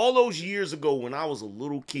 all those years ago when I was a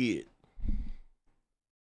little kid,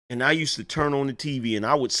 and I used to turn on the TV and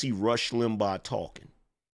I would see Rush Limbaugh talking.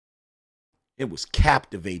 It was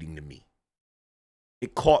captivating to me.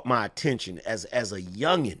 It caught my attention as a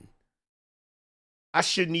youngin'. I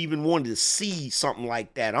shouldn't even want to see something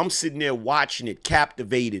like that. I'm sitting there watching it,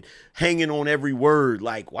 captivated, hanging on every word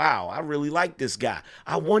like, wow, I really like this guy.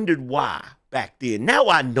 I wondered why back then. Now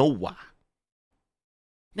I know why.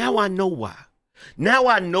 Now I know why. Now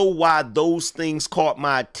I know why those things caught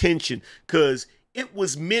my attention, because it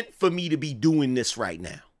was meant for me to be doing this right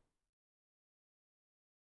now.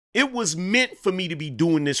 It was meant for me to be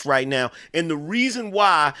doing this right now. And the reason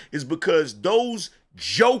why is because those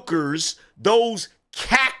jokers, those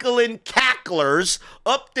cackling cacklers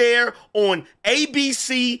up there on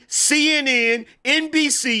ABC, CNN,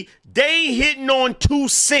 NBC, they ain't hitting on 2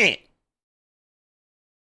 cents.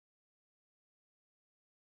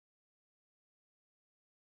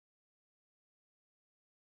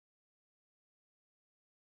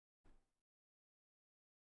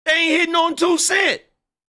 They ain't hitting on 2 cents.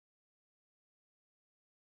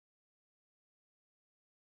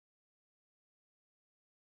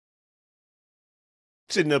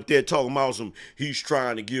 Sitting up there talking about he's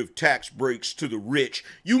trying to give tax breaks to the rich.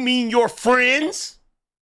 You mean your friends?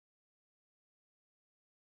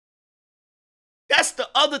 That's the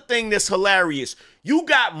other thing that's hilarious. You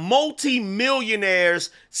got multi-millionaires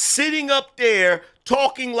sitting up there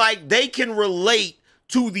talking like they can relate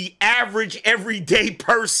to the average everyday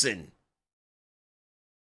person.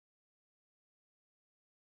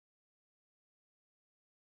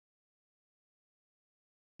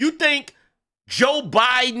 You think Joe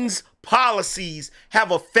Biden's policies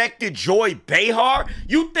have affected Joy Behar?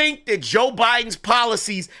 You think that Joe Biden's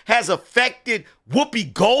policies has affected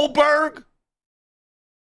Whoopi Goldberg?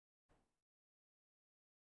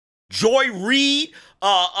 Joy Reid?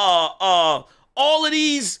 All of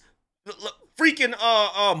these freaking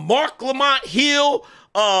Mark Lamont Hill,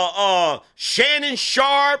 Shannon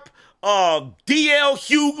Sharp, D.L.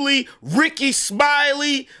 Hughley, Ricky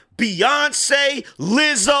Smiley, Beyonce,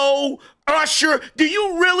 Lizzo, Usher. Do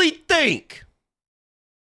you really think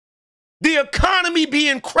the economy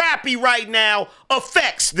being crappy right now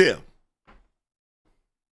affects them?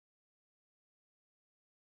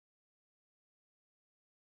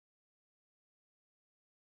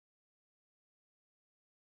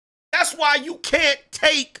 That's why you can't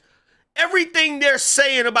take everything they're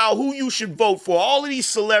saying about who you should vote for, all of these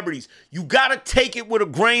celebrities. You got to take it with a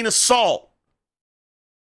grain of salt.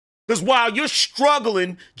 Because while you're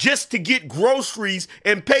struggling just to get groceries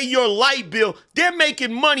and pay your light bill, they're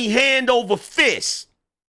making money hand over fist.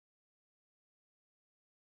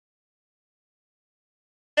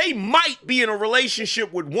 They might be in a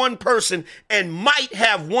relationship with one person and might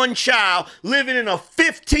have one child living in a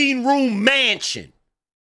 15-room mansion.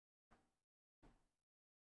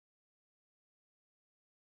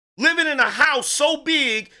 living in a house so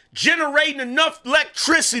big, generating enough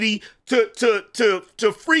electricity to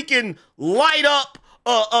freaking light up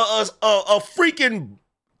a freaking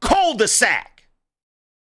cul-de-sac.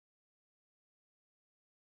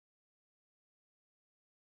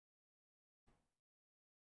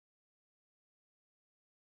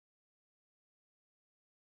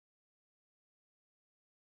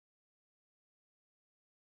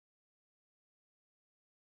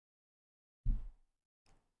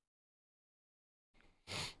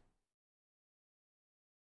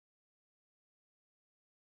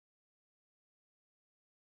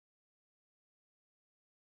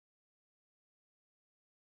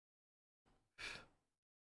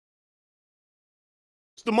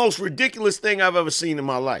 It's the most ridiculous thing I've ever seen in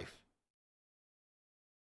my life.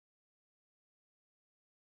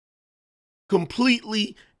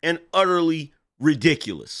 Completely and utterly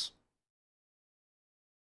ridiculous.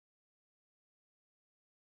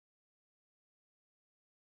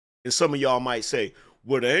 And some of y'all might say,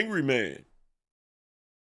 "What, angry man?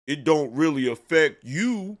 It don't really affect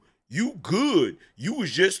you. You good. You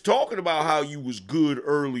was just talking about how you was good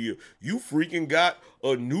earlier. You freaking got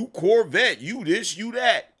a new Corvette. You this, you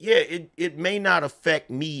that." Yeah, it may not affect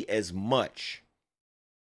me as much.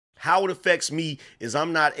 How it affects me is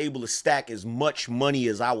I'm not able to stack as much money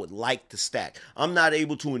as I would like to stack. I'm not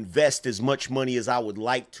able to invest as much money as I would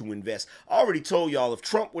like to invest. I already told y'all, if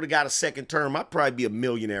Trump would have got a second term, I'd probably be a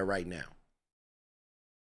millionaire right now.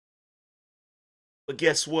 But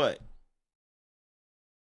guess what?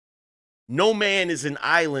 No man is an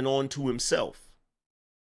island unto himself.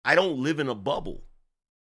 I don't live in a bubble.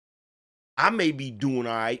 I may be doing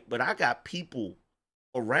all right, but I got people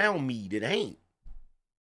around me that ain't.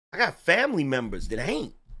 I got family members that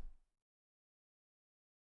ain't.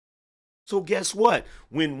 So guess what?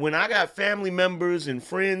 When I got family members and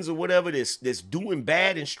friends or whatever that's doing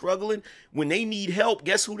bad and struggling, when they need help,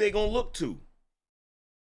 guess who they gonna look to?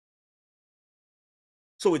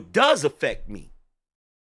 So it does affect me.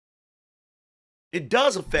 It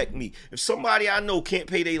does affect me. If somebody I know can't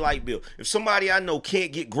pay their light bill, if somebody I know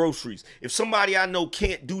can't get groceries, if somebody I know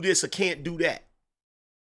can't do this or can't do that,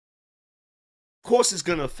 of course it's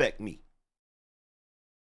going to affect me.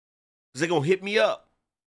 Because they're going to hit me up.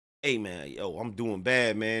 "Hey, man, yo, I'm doing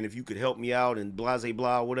bad, man. If you could help me out and blah, blah,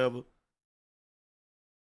 blah, whatever."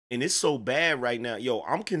 And it's so bad right now. Yo,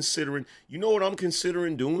 I'm considering, you know what I'm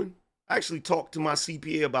considering doing? I actually talked to my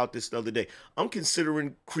CPA about this the other day. I'm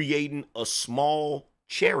considering creating a small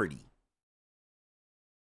charity.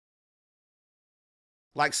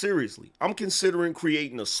 Like, seriously, I'm considering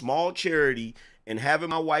creating a small charity and having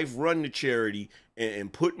my wife run the charity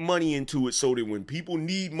and put money into it so that when people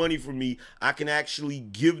need money from me, I can actually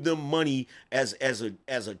give them money as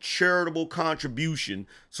a charitable contribution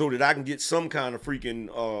so that I can get some kind of freaking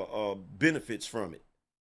benefits from it.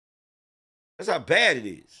 That's how bad it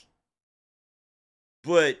is.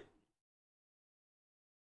 But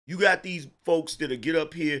you got these folks that'll get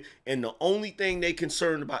up here and the only thing they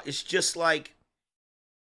concerned about is just like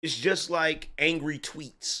angry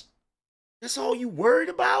tweets. That's all you worried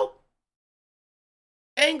about?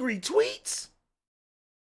 Angry tweets?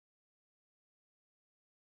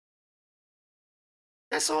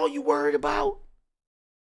 That's all you worried about?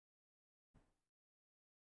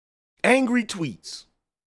 Angry tweets.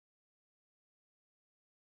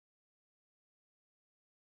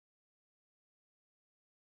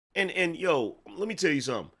 And yo, let me tell you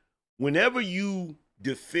something. Whenever you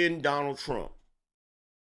defend Donald Trump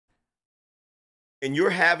and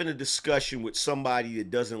you're having a discussion with somebody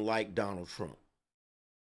that doesn't like Donald Trump,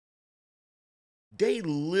 they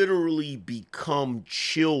literally become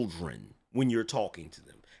children when you're talking to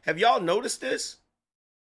them. Have y'all noticed this?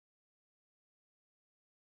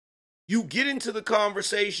 You get into the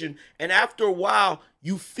conversation, and after a while,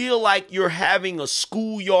 you feel like you're having a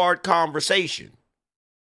schoolyard conversation.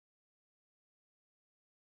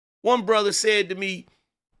 One brother said to me,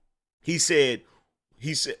 he said,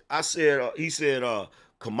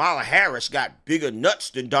 Kamala Harris got bigger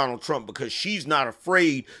nuts than Donald Trump because she's not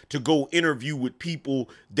afraid to go interview with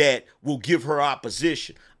people that will give her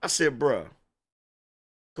opposition. I said, bruh,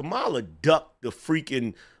 Kamala ducked the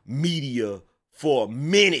freaking media for a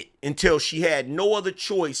minute until she had no other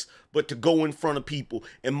choice but to go in front of people.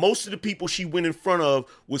 And most of the people she went in front of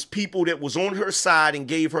was people that was on her side and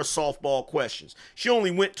gave her softball questions. She only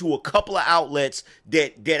went to a couple of outlets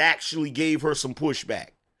that actually gave her some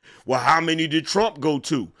pushback. Well, how many did Trump go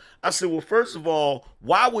to? I said, well, first of all,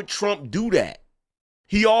 why would Trump do that?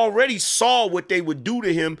 He already saw what they would do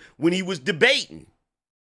to him when he was debating.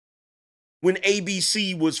 When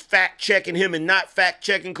ABC was fact-checking him and not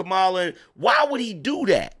fact-checking Kamala. Why would he do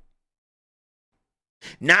that?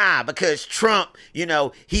 Nah, because Trump, you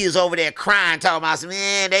know, he is over there crying, talking about,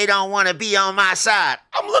 man, they don't want to be on my side.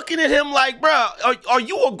 I'm looking at him like, bro, are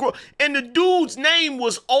you a grown? And the dude's name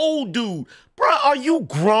was Old Dude. Bro, are you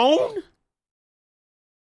grown?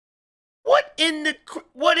 What in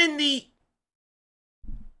the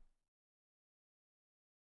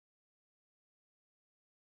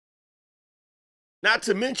Not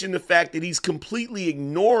to mention the fact that he's completely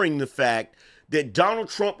ignoring the fact that Donald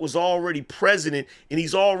Trump was already president and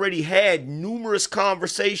he's already had numerous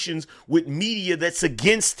conversations with media that's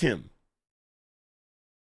against him.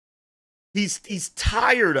 He's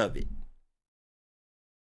tired of it.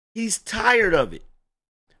 He's tired of it.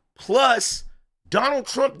 Plus, Donald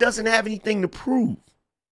Trump doesn't have anything to prove.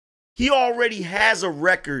 He already has a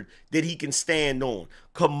record that he can stand on.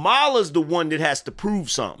 Kamala's the one that has to prove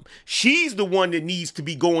something. She's the one that needs to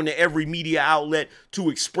be going to every media outlet to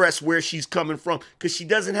express where she's coming from because she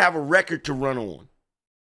doesn't have a record to run on.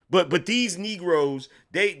 But these Negroes,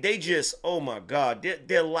 they just, oh my God,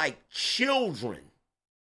 they're like children.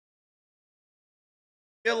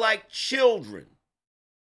 They're like children.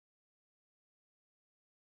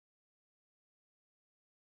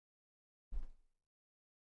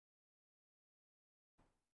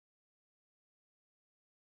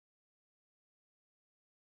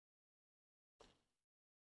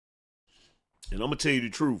 And I'm going to tell you the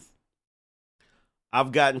truth.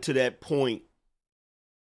 I've gotten to that point,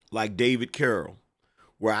 like David Carroll,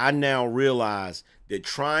 where I now realize that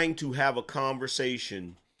trying to have a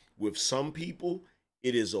conversation with some people,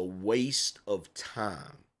 it is a waste of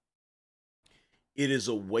time. It is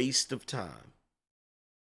a waste of time.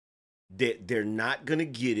 They're not going to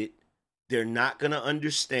get it. They're not going to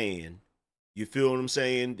understand. You feel what I'm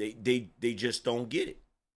saying? They just don't get it.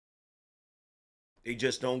 They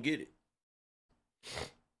just don't get it.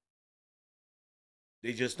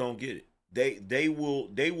 They just don't get it. They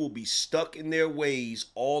will be stuck in their ways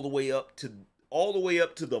all the way up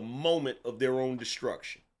to the moment of their own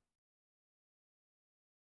destruction.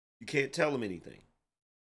 You can't tell them anything.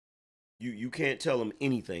 You can't tell them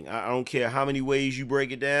anything. I don't care how many ways you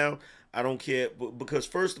break it down. I don't care, because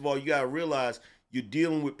first of all, you gotta realize you're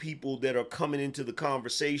dealing with people that are coming into the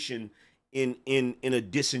conversation in a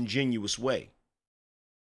disingenuous way.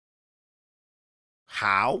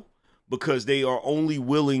 How? Because they are only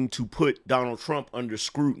willing to put Donald Trump under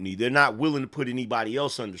scrutiny. They're not willing to put anybody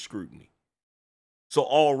else under scrutiny. So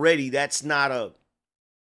already that's not a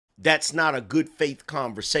good faith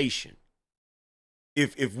conversation.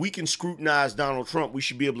 If we can scrutinize Donald Trump, we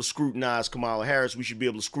should be able to scrutinize Kamala Harris. We should be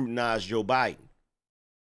able to scrutinize Joe Biden.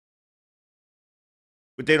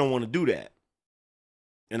 But they don't want to do that.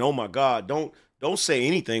 And oh my God, don't say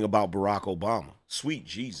anything about Barack Obama. Sweet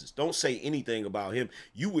Jesus. Don't say anything about him.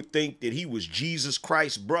 You would think that he was Jesus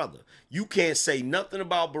Christ's brother. You can't say nothing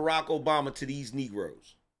about Barack Obama to these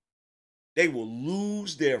Negroes. They will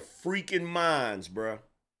lose their freaking minds, bruh.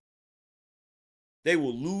 They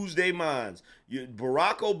will lose their minds.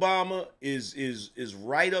 Barack Obama is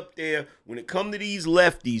right up there. When it comes to these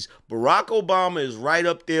lefties, Barack Obama is right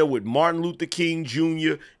up there with Martin Luther King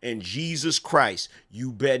Jr. and Jesus Christ.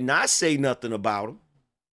 You better not say nothing about him.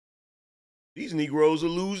 These Negroes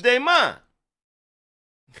will lose their mind.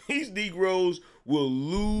 These Negroes will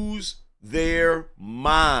lose their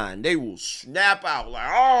mind. They will snap out like,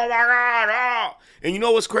 oh my God, oh. And you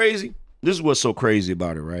know what's crazy? This is what's so crazy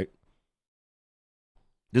about it, right?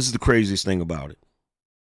 This is the craziest thing about it.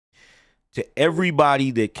 To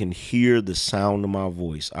everybody that can hear the sound of my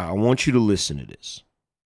voice, I want you to listen to this.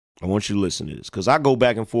 I want you to listen to this because I go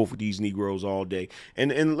back and forth with these Negroes all day.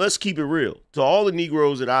 And let's keep it real. To all the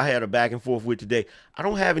Negroes that I had a back and forth with today, I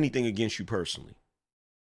don't have anything against you personally.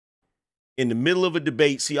 In the middle of a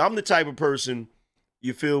debate, see, I'm the type of person,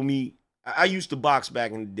 you feel me? I used to box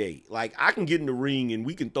back in the day. Like, I can get in the ring and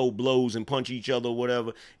we can throw blows and punch each other or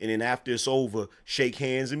whatever, and then after it's over, shake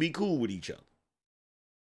hands and be cool with each other.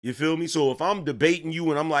 You feel me? So if I'm debating you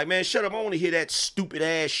and I'm like, man, shut up, I want to hear that stupid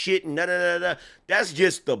ass shit and da-da-da-da, that's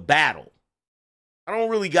just the battle. I don't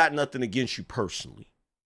really got nothing against you personally,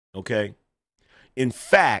 okay? In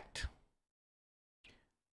fact,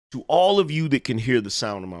 to all of you that can hear the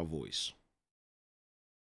sound of my voice,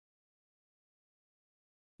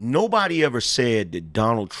 nobody ever said that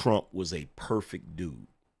Donald Trump was a perfect dude.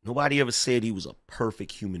 Nobody ever said he was a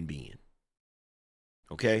perfect human being.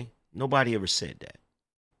 Okay? Nobody ever said that.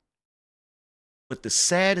 But the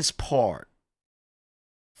saddest part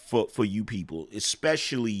for you people,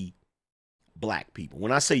 especially black people,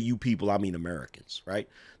 when I say you people, I mean Americans, right?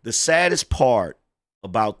 The saddest part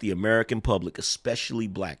about the American public, especially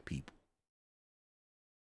black people,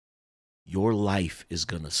 your life is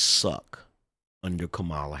going to suck under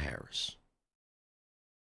Kamala Harris.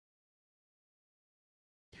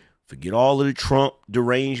 Forget all of the Trump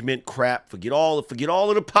derangement crap. Forget all of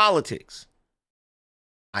the politics.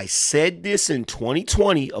 I said this in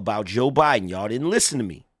 2020 about Joe Biden. Y'all didn't listen to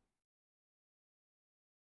me.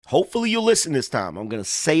 Hopefully you'll listen this time. I'm going to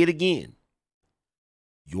say it again.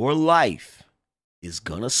 Your life is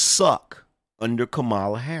going to suck under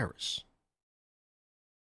Kamala Harris.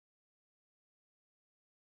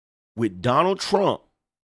 With Donald Trump,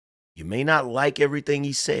 you may not like everything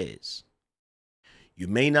he says. You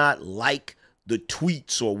may not like the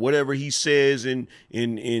tweets or whatever he says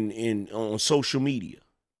on social media.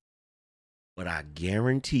 But I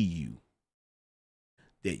guarantee you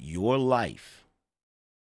that your life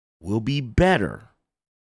will be better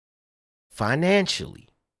financially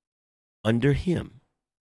under him.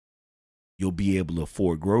 You'll be able to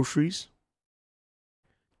afford groceries.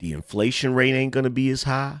 The inflation rate ain't going to be as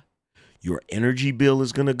high. Your energy bill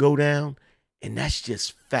is going to go down. And that's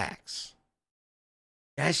just facts.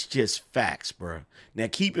 That's just facts, bro. Now,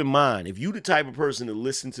 keep in mind, if you the type of person to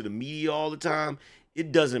listen to the media all the time,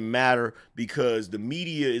 it doesn't matter because the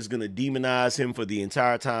media is going to demonize him for the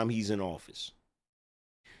entire time he's in office.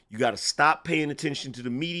 You got to stop paying attention to the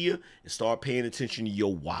media and start paying attention to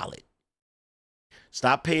your wallet.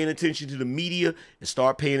 Stop paying attention to the media and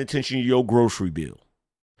start paying attention to your grocery bill.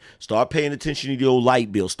 Start paying attention to your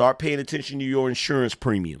light bill. Start paying attention to your insurance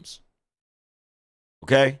premiums.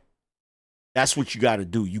 Okay? That's what you got to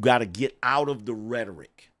do. You got to get out of the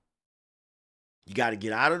rhetoric. You got to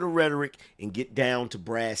get out of the rhetoric and get down to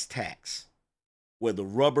brass tacks where the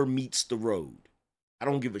rubber meets the road. I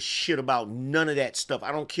don't give a shit about none of that stuff.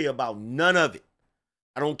 I don't care about none of it.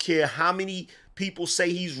 I don't care how many people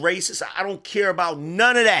say he's racist. I don't care about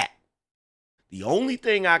none of that. The only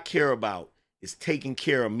thing I care about is taking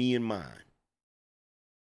care of me and mine.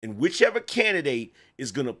 And whichever candidate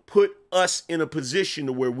is going to put us in a position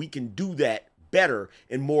to where we can do that better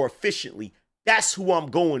and more efficiently, that's who I'm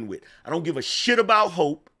going with. I don't give a shit about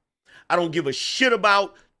hope. I don't give a shit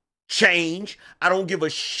about change. I don't give a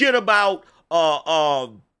shit about a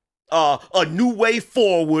new way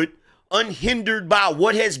forward, unhindered by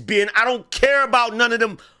what has been. I don't care about none of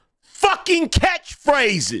them fucking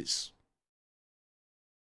catchphrases.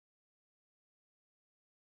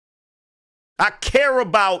 I care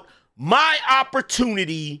about my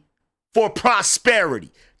opportunity for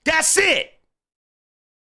prosperity. That's it.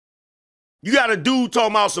 You got a dude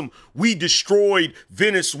talking about we destroyed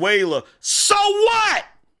Venezuela. So what?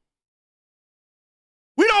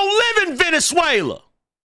 We don't live in Venezuela.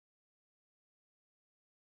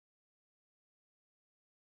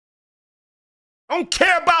 I don't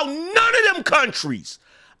care about none of them countries.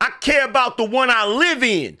 I care about the one I live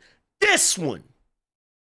in. This one.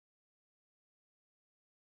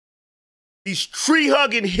 These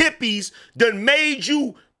tree-hugging hippies done made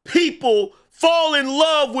you people fall in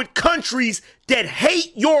love with countries that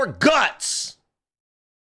hate your guts.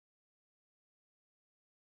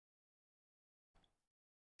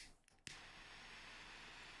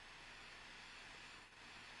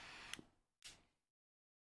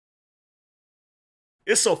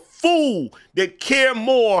 It's a fool that care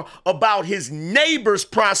more about his neighbor's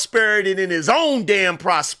prosperity than his own damn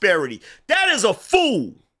prosperity. That is a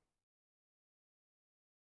fool.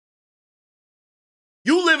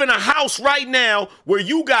 You live in a house right now where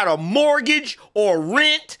you got a mortgage or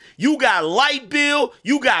rent, you got light bill,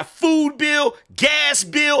 you got food bill, gas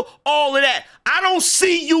bill, all of that. I don't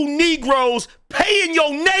see you Negroes paying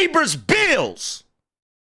your neighbor's bills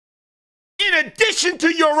in addition to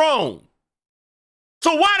your own.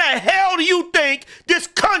 So why the hell do you think this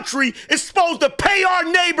country is supposed to pay our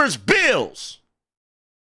neighbors' bills?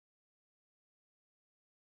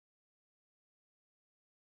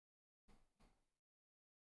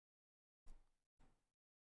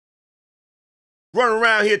 Running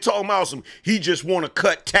around here talking about he just want to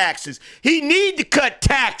cut taxes. He need to cut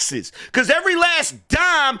taxes because every last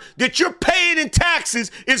dime that you're paying in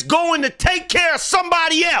taxes is going to take care of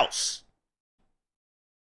somebody else.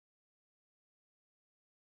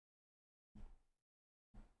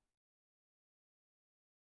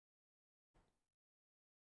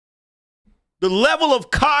 The level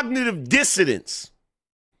of cognitive dissonance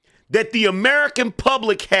that the American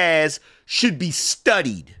public has should be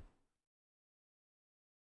studied.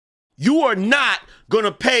 You are not going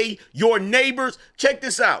to pay your neighbors. Check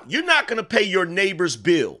this out. You're not going to pay your neighbor's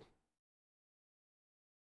bill.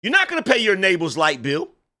 You're not going to pay your neighbor's light bill.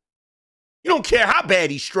 You don't care how bad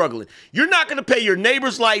he's struggling. You're not going to pay your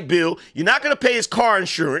neighbor's light bill. You're not going to pay his car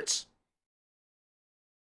insurance.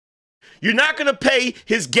 You're not going to pay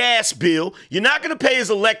his gas bill. You're not going to pay his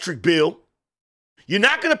electric bill. You're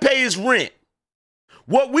not going to pay his rent.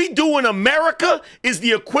 What we do in America is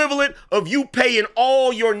the equivalent of you paying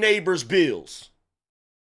all your neighbors' bills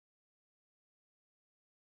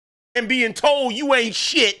and being told you ain't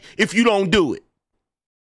shit if you don't do it.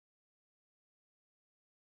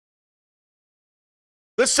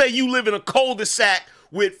 Let's say you live in a cul-de-sac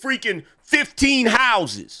with freaking 15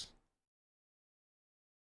 houses.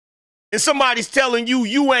 And somebody's telling you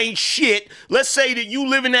you ain't shit. Let's say that you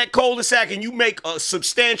live in that cul-de-sac and you make a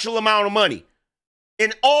substantial amount of money.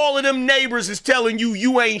 And all of them neighbors is telling you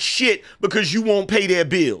you ain't shit because you won't pay their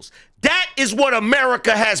bills. That is what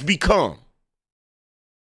America has become.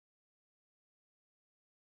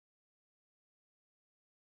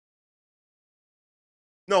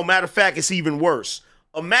 No, matter of fact, it's even worse.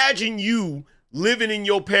 Imagine you living in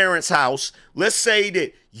your parents' house. Let's say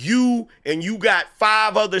that you got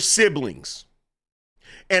 5 other siblings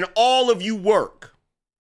and all of you work.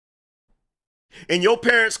 And your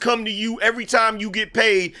parents come to you every time you get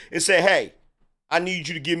paid and say, hey, I need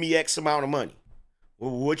you to give me X amount of money.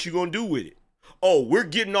 Well, what you going to do with it? Oh, we're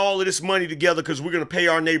getting all of this money together because we're going to pay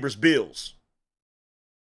our neighbors' bills.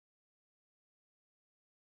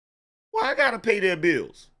 Well, I got to pay their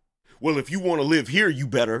bills. Well, if you want to live here, you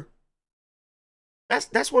better.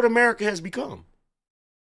 That's what America has become.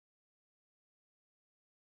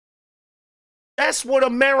 That's what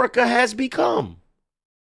America has become.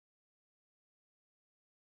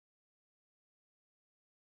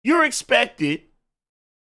 You're expected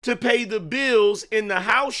to pay the bills in the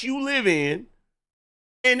house you live in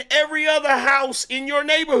and every other house in your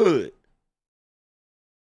neighborhood.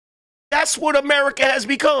 That's what America has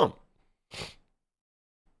become.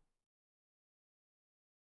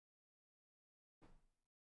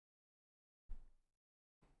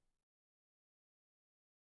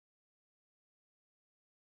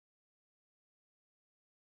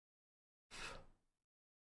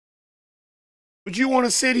 But you want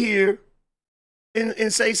to sit here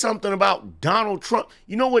and say something about Donald Trump.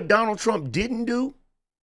 You know what Donald Trump didn't do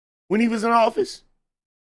when he was in office?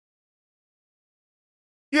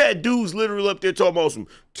 You had dudes literally up there talking about some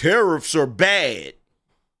tariffs are bad.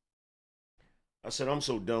 I said, I'm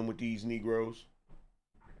so done with these Negroes.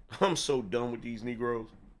 I'm so done with these Negroes.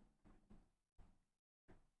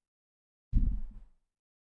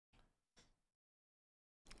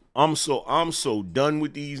 I'm so done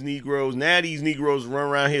with these Negroes. Now these Negroes run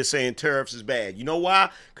around here saying tariffs is bad. You know why?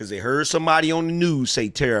 Because they heard somebody on the news say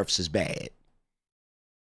tariffs is bad.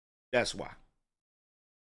 That's why.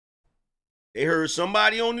 They heard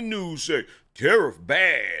somebody on the news say tariff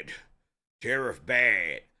bad. Tariff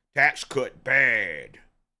bad. Tax cut bad.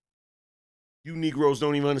 You Negroes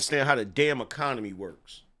don't even understand how the damn economy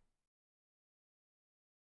works.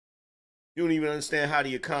 You don't even understand how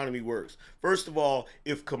the economy works. First of all,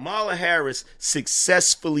 if Kamala Harris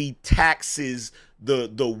successfully taxes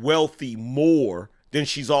the wealthy more than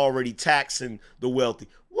she's already taxing the wealthy,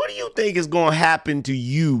 what do you think is going to happen to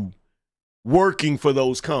you working for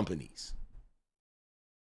those companies?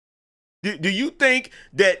 Do you think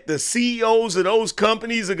that the CEOs of those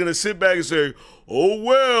companies are going to sit back and say, oh,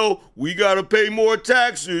 well, we got to pay more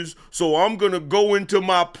taxes, so I'm going to go into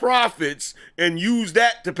my profits and use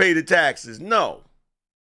that to pay the taxes? No,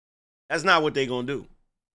 that's not what they're going to do.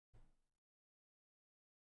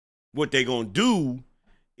 What they're going to do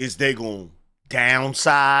is they're going to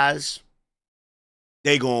downsize.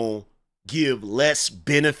 They're going to give less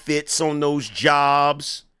benefits on those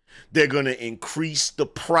jobs. They're going to increase the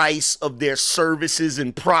price of their services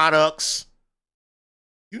and products.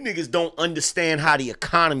 You niggas don't understand how the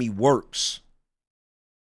economy works.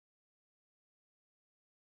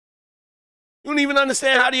 You don't even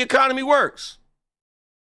understand how the economy works.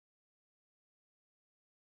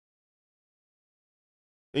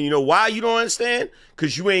 And you know why you don't understand?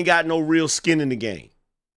 Because you ain't got no real skin in the game.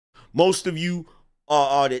 Most of you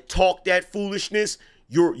that talk that foolishness,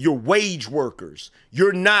 you're wage workers.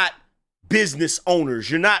 You're not business owners.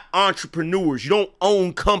 You're not entrepreneurs. You don't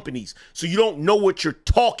own companies. So you don't know what you're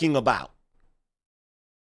talking about.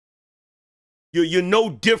 You're no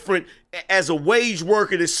different as a wage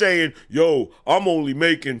worker that's saying, yo, I'm only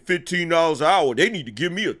making $15 an hour. They need to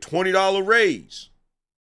give me a $20 raise.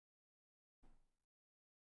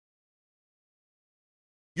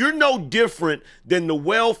 You're no different than the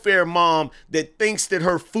welfare mom that thinks that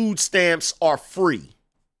her food stamps are free.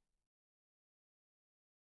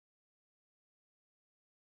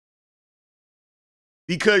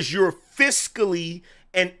 Because you're fiscally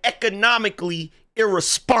and economically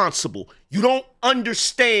irresponsible. You don't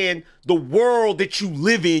understand the world that you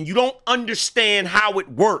live in. You don't understand how it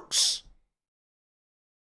works.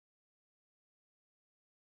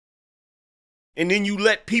 And then you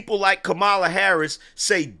let people like Kamala Harris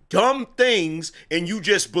say dumb things and you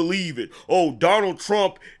just believe it. Oh, Donald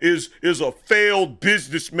Trump is a failed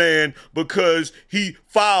businessman because he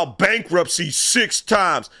filed bankruptcy 6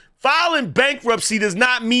 times. Filing bankruptcy does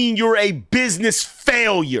not mean you're a business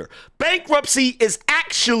failure. Bankruptcy is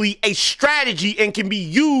actually a strategy and can be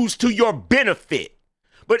used to your benefit.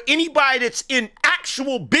 But anybody that's in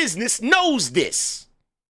actual business knows this.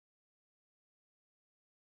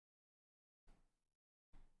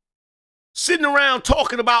 Sitting around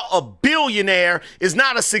talking about a billionaire is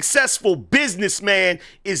not a successful businessman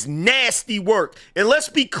is nasty work. And let's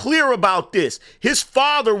be clear about this. His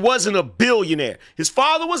father wasn't a billionaire. His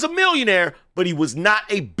father was a millionaire, but he was not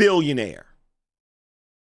a billionaire.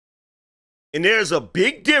 And there's a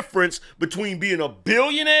big difference between being a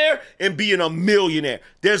billionaire and being a millionaire.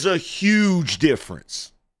 There's a huge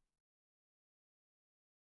difference.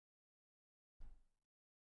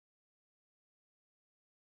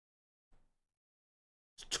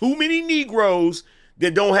 Too many Negroes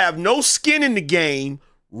that don't have no skin in the game,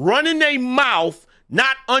 running their mouth,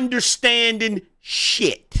 not understanding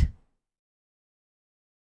shit.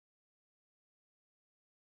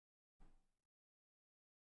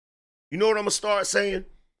 You know what I'm going to start saying?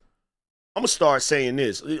 I'm going to start saying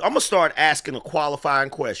this. I'm going to start asking a qualifying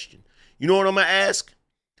question. You know what I'm going to ask?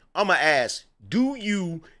 I'm going to ask,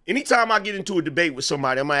 anytime I get into a debate with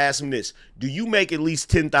somebody, I'm going to ask them this. Do you make at least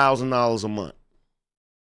 $10,000 a month?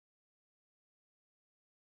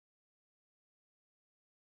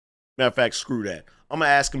 Matter of fact, screw that. I'm going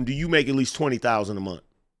to ask him, do you make at least $20,000 a month?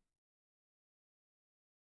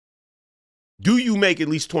 Do you make at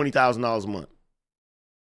least $20,000 a month?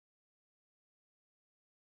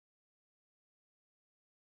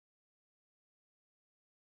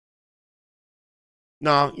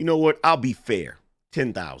 Nah, you know what? I'll be fair.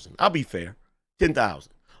 10,000. I'll be fair.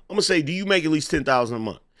 10,000. I'm going to say, do you make at least 10,000 a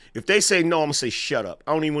month? If they say no, I'm going to say, shut up.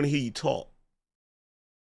 I don't even want to hear you talk.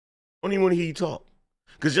 I don't even want to hear you talk.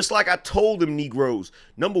 Because just like I told them Negroes,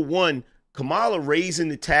 number one, Kamala raising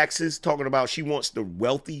the taxes, talking about she wants the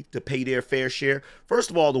wealthy to pay their fair share.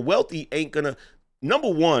 First of all, the wealthy ain't going to, number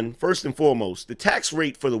one, first and foremost, the tax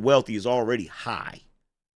rate for the wealthy is already high.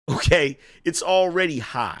 Okay? It's already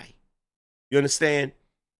high. You understand?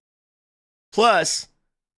 Plus,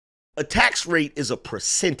 a tax rate is a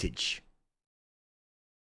percentage.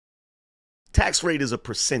 Tax rate is a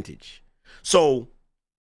percentage. So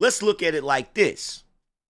let's look at it like this.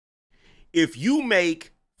 If you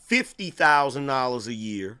make $50,000 a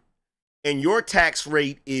year and your tax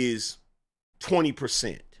rate is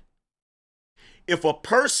 20%, if a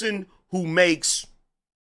person who makes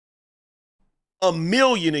 $1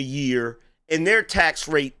 million a year and their tax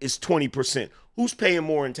rate is 20%, who's paying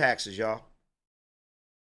more in taxes, y'all?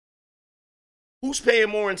 Who's paying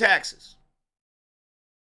more in taxes?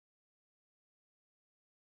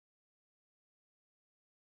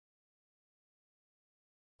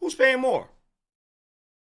 Who's paying more?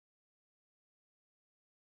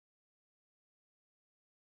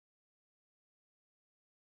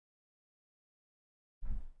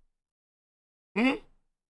 Hmm?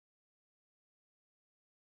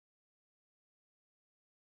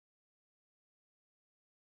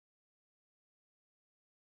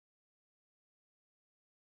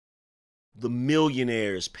 The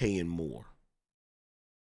millionaire is paying more.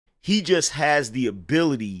 He just has the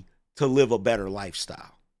ability to live a better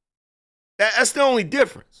lifestyle. That's the only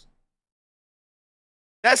difference.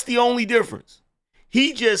 That's the only difference.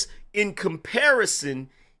 He just, in comparison,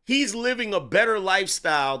 he's living a better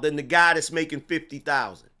lifestyle than the guy that's making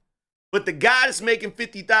 $50,000. But the guy that's making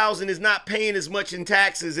 $50,000 is not paying as much in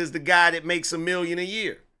taxes as the guy that makes $1 million a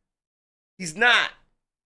year. He's not.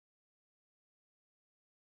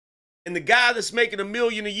 And the guy that's making $1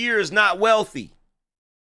 million a year is not wealthy.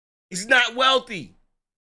 He's not wealthy.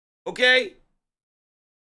 Okay?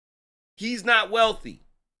 He's not wealthy.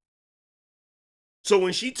 So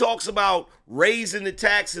when she talks about raising the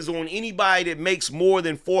taxes on anybody that makes more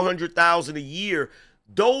than $400,000 a year,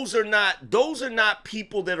 those are not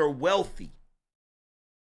people that are wealthy.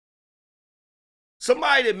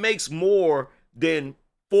 Somebody that makes more than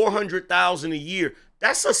 $400,000 a year,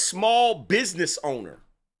 that's a small business owner.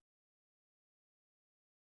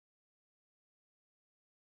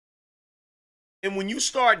 And when you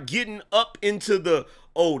start getting up into the,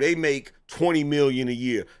 oh, they make 20 million a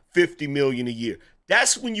year, 50 million a year.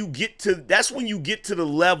 That's when you get to the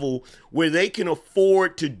level where they can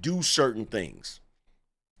afford to do certain things.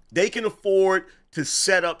 They can afford to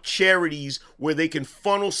set up charities where they can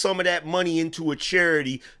funnel some of that money into a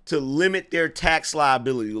charity to limit their tax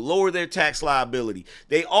liability, lower their tax liability.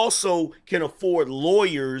 They also can afford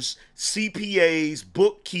lawyers, CPAs,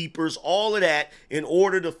 bookkeepers, all of that in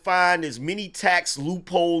order to find as many tax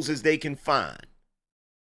loopholes as they can find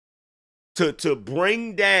to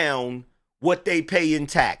bring down what they pay in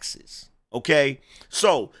taxes. Okay,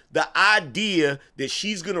 so the idea that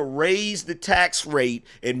she's going to raise the tax rate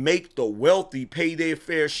and make the wealthy pay their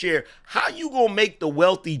fair share, how you going to make the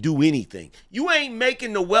wealthy do anything? You ain't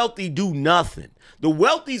making the wealthy do nothing. The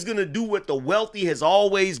wealthy's going to do what the wealthy has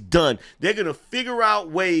always done. They're going to figure out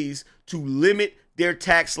ways to limit their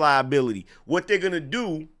tax liability. What they're going to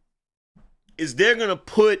do is they're going to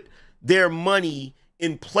put their money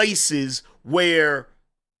in places where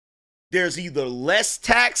there's either less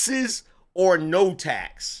taxes or no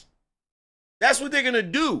tax. That's what they're going to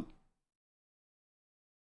do.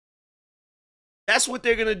 That's what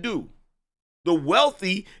they're going to do. The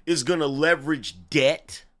wealthy is going to leverage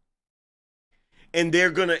debt, and they're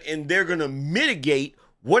going to mitigate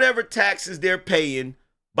whatever taxes they're paying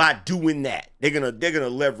by doing that. They're going to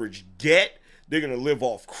leverage debt. They're going to live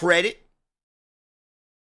off credit.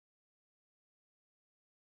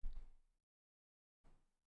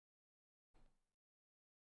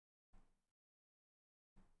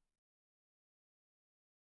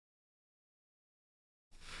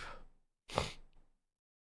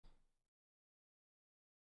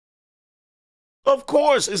 Of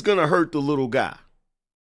course it's going to hurt the little guy.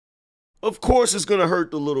 Of course it's going to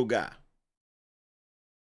hurt the little guy.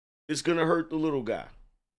 It's going to hurt the little guy.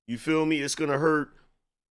 You feel me? It's going to hurt.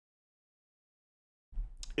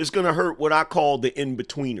 It's going to hurt what I call the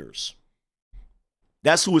in-betweeners.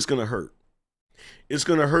 That's who it's going to hurt. It's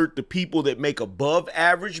going to hurt the people that make above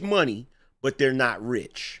average money, but they're not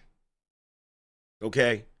rich.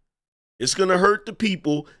 Okay? It's going to hurt the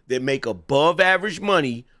people that make above average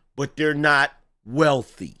money, but they're not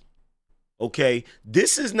wealthy. Okay?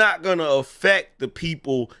 This is not going to affect the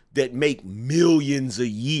people that make millions a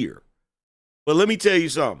year. But let me tell you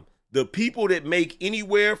something. The people that make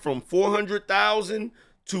anywhere from 400,000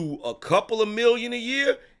 to a couple of million a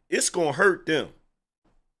year, it's going to hurt them.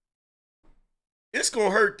 It's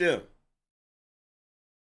going to hurt them.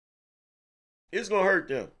 It's going to hurt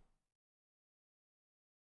them.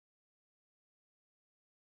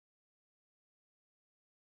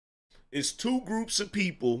 It's two groups of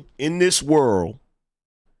people in this world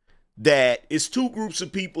it's two groups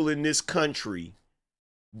of people in this country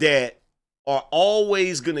that are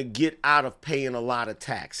always going to get out of paying a lot of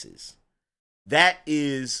taxes. That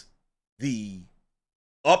is the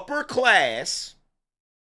upper class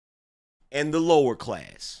and the lower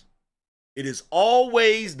class. It is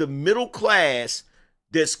always the middle class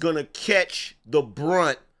that's going to catch the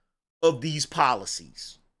brunt of these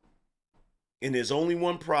policies. And there's only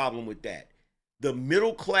one problem with that. The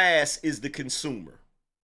middle class is the consumer.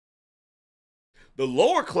 The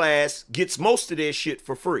lower class gets most of their shit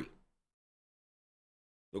for free.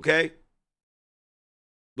 Okay?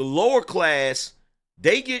 The lower class,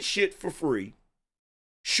 they get shit for free.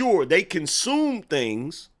 Sure, they consume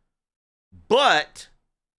things, but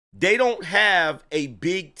they don't have a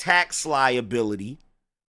big tax liability.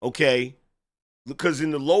 Okay? Because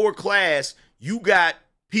in the lower class, you got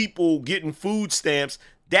people getting food stamps.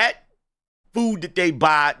 That food that they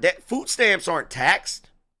buy, that food stamps aren't taxed.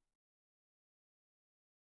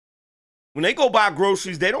 When they go buy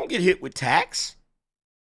groceries, they don't get hit with tax.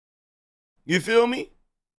 You feel me?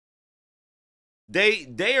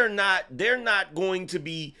 They're not going to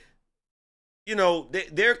be,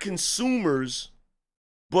 they're consumers,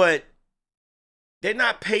 but they're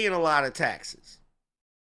not paying a lot of taxes.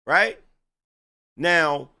 Right?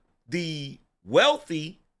 Now, the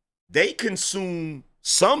wealthy, they consume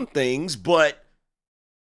some things, but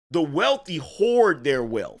the wealthy hoard their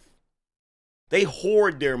wealth. They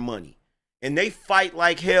hoard their money, and they fight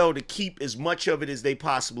like hell to keep as much of it as they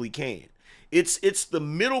possibly can. It's the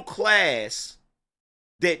middle class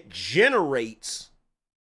that generates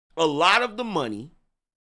a lot of the money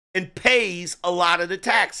and pays a lot of the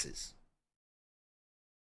taxes.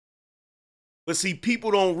 But see,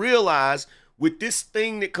 people don't realize with this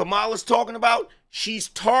thing that Kamala's talking about, she's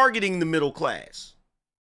targeting the middle class.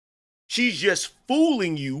 She's just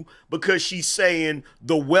fooling you because she's saying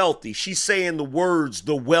the wealthy. She's saying the words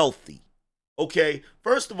the wealthy. Okay,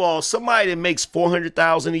 first of all, somebody that makes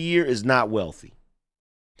 $400,000 a year is not wealthy.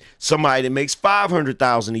 Somebody that makes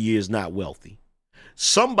 $500,000 a year is not wealthy.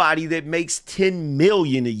 Somebody that makes $10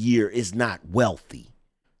 million a year is not wealthy.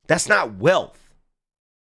 That's not wealth.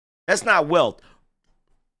 That's not wealth.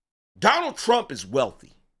 Donald Trump is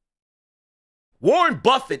wealthy. Warren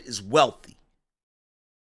Buffett is wealthy.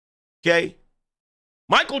 Okay?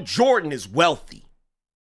 Michael Jordan is wealthy.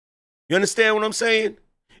 You understand what I'm saying?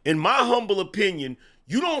 In my humble opinion,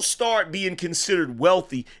 you don't start being considered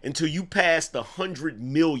wealthy until you pass the 100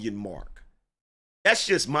 million mark. That's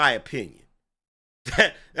just my opinion.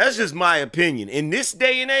 That's just my opinion. In this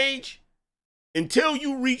day and age, until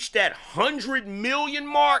you reach that 100 million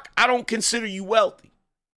mark, I don't consider you wealthy.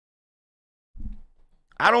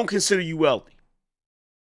 I don't consider you wealthy.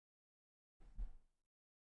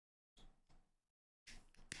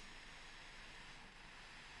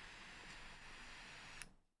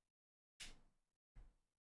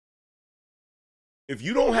 If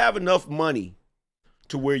you don't have enough money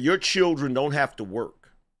to where your children don't have to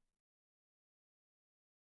work,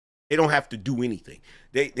 they don't have to do anything.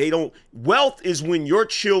 They don't. Wealth is when your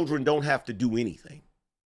children don't have to do anything.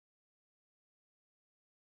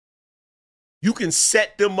 You can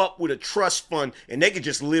set them up with a trust fund and they can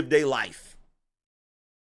just live their life.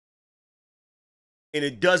 And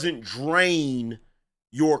it doesn't drain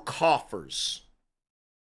your coffers.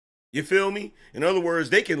 You feel me? In other words,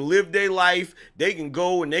 they can live their life. They can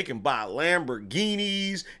go and they can buy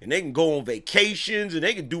Lamborghinis and they can go on vacations and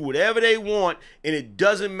they can do whatever they want. And it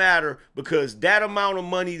doesn't matter because that amount of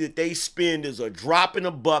money that they spend is a drop in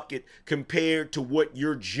a bucket compared to what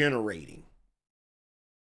you're generating.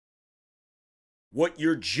 What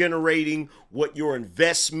you're generating, what your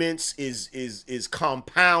investments is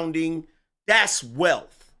compounding. That's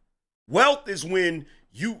wealth. Wealth is when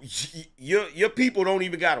your people don't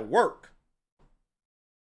even got to work.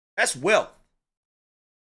 That's wealth.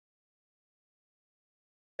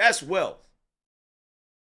 That's wealth.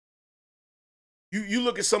 You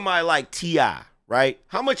look at somebody like T.I., right?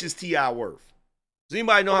 How much is T.I. worth? Does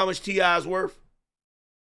anybody know how much T.I. is worth?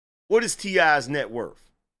 What is T.I.'s net worth?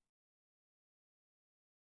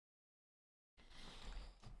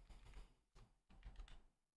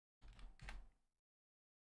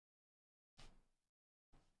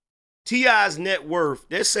 T.I.'s net worth,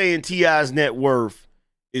 they're saying T.I.'s net worth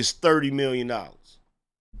is $30 million.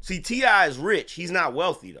 See, T.I. is rich. He's not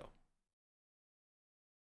wealthy, though.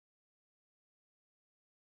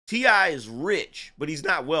 T.I. is rich, but he's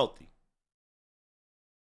not wealthy.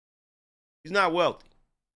 He's not wealthy.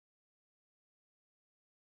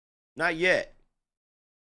 Not yet.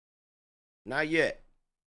 Not yet.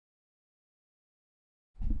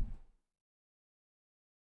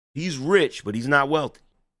 He's rich, but he's not wealthy.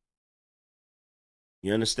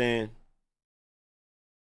 You understand?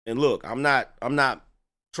 And look, I'm not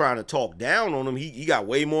trying to talk down on him. He got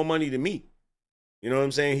way more money than me. You know what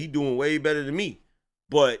I'm saying? He doing way better than me.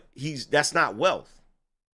 But that's not wealth.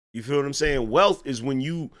 You feel what I'm saying? Wealth is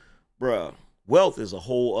when wealth is a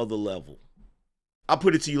whole other level. I'll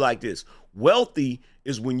put it to you like this. Wealthy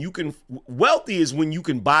is when you can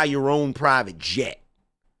buy your own private jet.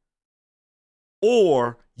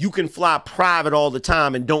 Or you can fly private all the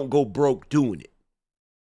time and don't go broke doing it.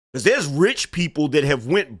 Because there's rich people that have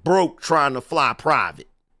went broke trying to fly private.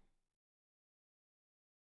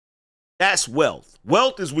 That's wealth.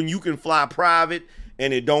 Wealth is when you can fly private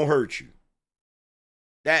and it don't hurt you.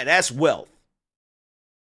 That's wealth.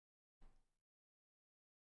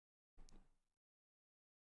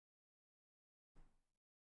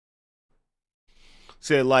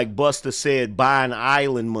 Said like Buster said, buying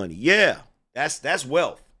island money. Yeah, that's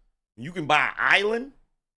wealth. You can buy an island?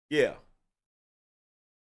 Yeah.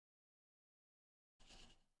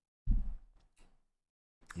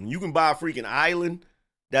 When you can buy a freaking island,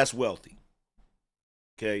 that's wealthy.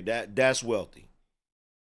 Okay, that's wealthy.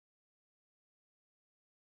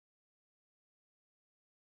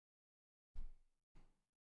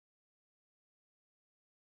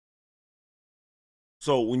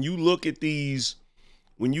 So when you look at these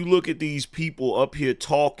people up here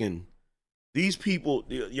talking, these people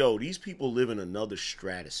live in another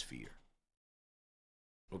stratosphere.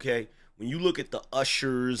 Okay? When you look at the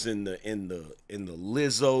Ushers and the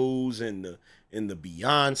Lizzos and the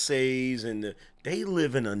Beyoncés they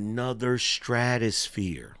live in another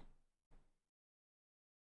stratosphere.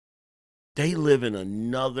 They live in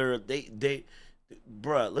another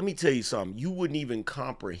bruh, let me tell you something. You wouldn't even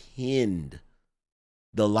comprehend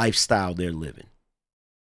the lifestyle they're living.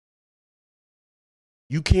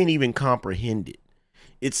 You can't even comprehend it.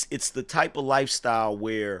 It's the type of lifestyle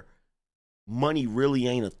where money really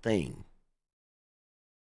ain't a thing.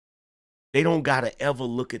 They don't gotta ever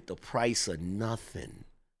look at the price of nothing.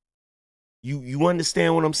 You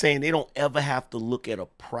understand what I'm saying? They don't ever have to look at a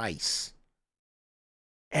price.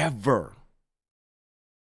 Ever.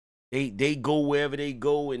 They go wherever they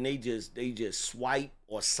go and they just swipe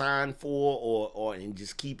or sign for or and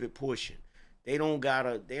just keep it pushing. They don't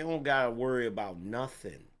gotta worry about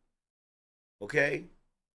nothing. Okay?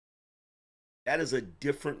 That is a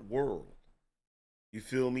different world. You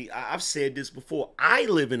feel me? I've said this before. I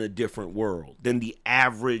live in a different world than the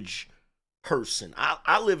average person.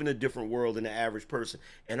 I live in a different world than the average person,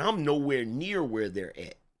 and I'm nowhere near where they're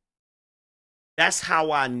at. That's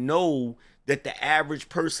how I know that the average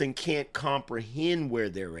person can't comprehend where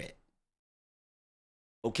they're at.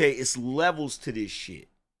 Okay, it's levels to this shit.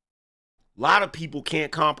 A lot of people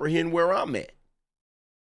can't comprehend where I'm at.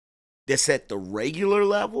 That's at the regular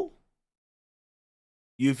level.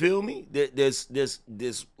 You feel me? There's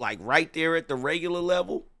like right there at the regular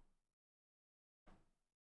level.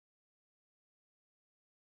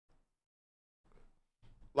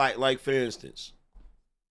 Like for instance,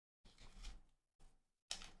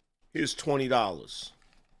 here's $20.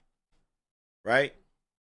 Right?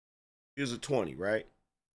 Here's a 20, right?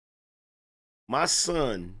 My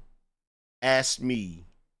son asked me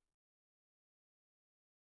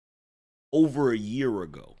over a year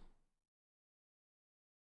ago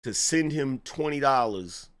to send him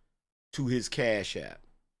 $20 to his Cash App.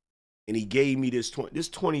 And he gave me this 20. This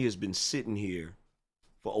 20 has been sitting here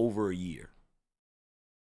for over a year.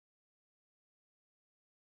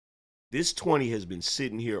 This 20 has been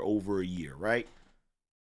sitting here over a year, right?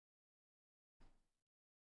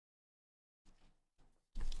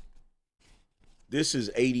 This is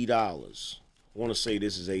 $80. I want to say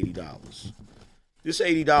this is $80. This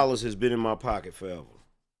 $80 has been in my pocket forever.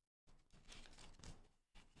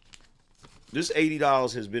 This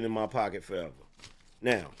 $80 has been in my pocket forever.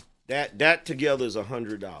 Now, that together is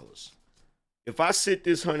 $100. If I sit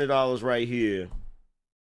this $100 right here,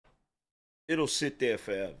 it'll sit there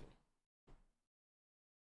forever.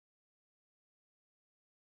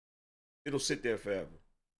 It'll sit there forever.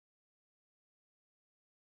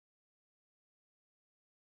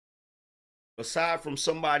 Aside from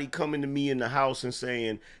somebody coming to me in the house and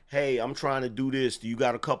saying, hey, I'm trying to do this. Do you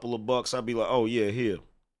got a couple of bucks? I'll be like, oh, yeah, here.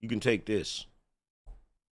 You can take this.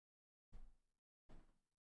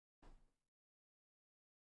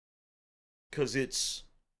 Because it's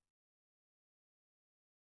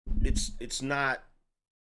not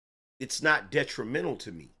detrimental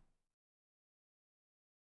to me.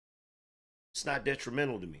 It's not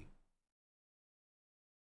detrimental to me.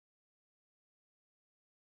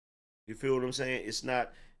 You feel what I'm saying? It's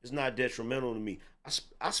not detrimental to me.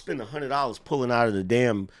 I spend $100 pulling out of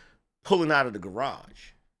the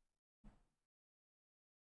garage.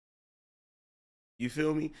 You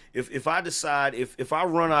feel me? If I decide, if I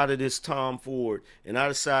run out of this Tom Ford and I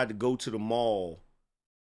decide to go to the mall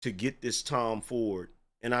to get this Tom Ford,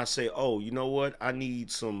 and I say, oh, you know what? I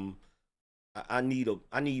need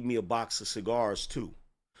me a box of cigars too.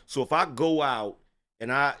 So if I go out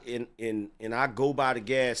and I go by the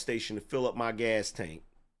gas station to fill up my gas tank,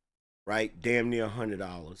 right? Damn near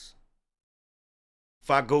 $100. If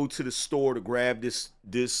I go to the store to grab this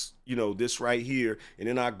right here, and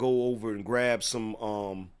then I go over and grab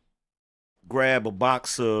a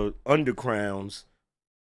box of Undercrowns,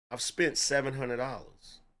 I've spent $700.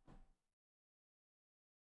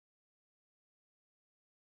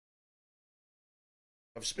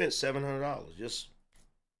 I've spent $700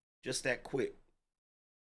 just that quick.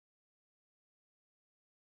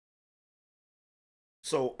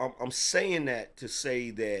 So I'm saying that to say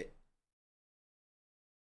that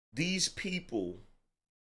these people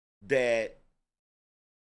that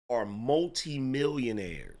are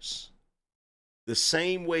multimillionaires, the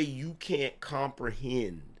same way you can't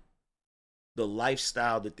comprehend the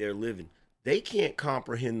lifestyle that they're living, they can't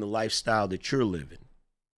comprehend the lifestyle that you're living.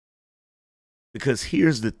 Because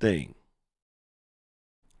here's the thing.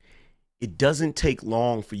 It doesn't take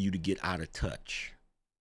long for you to get out of touch.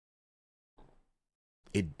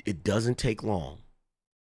 It doesn't take long.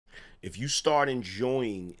 If you start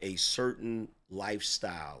enjoying a certain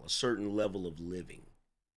lifestyle, a certain level of living,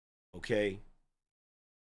 okay,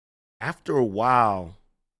 after a while,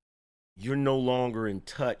 you're no longer in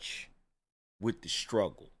touch with the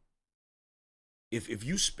struggle. If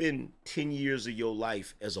you spend 10 years of your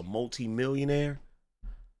life as a multimillionaire,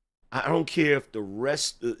 I don't care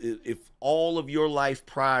if all of your life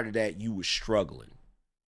prior to that you were struggling,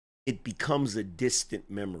 it becomes a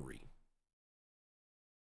distant memory.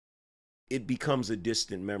 It becomes a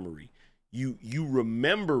distant memory. You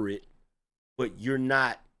remember it, but you're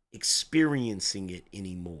not experiencing it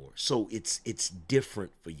anymore. So it's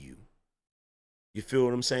different for you. You feel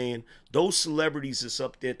what I'm saying? Those celebrities that's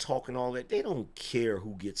up there talking all that, they don't care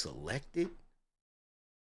who gets elected.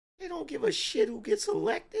 They don't give a shit who gets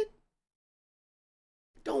elected.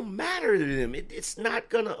 It don't matter to them. It's not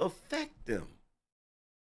gonna affect them.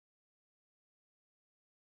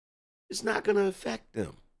 It's not going to affect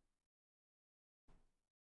them.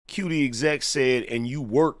 Cutie exec said, and you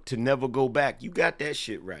work to never go back. You got that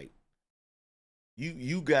shit right.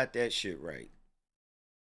 You got that shit right.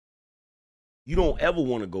 You don't ever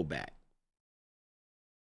want to go back.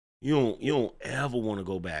 You don't ever want to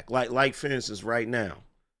go back. Like for instance, right now,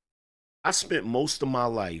 I spent most of my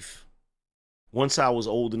life, once I was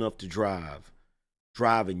old enough to drive,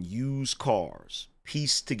 driving used cars,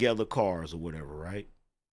 pieced together cars or whatever, right?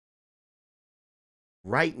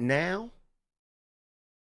 Right now,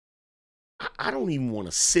 I don't even want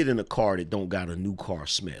to sit in a car that don't got a new car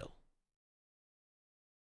smell.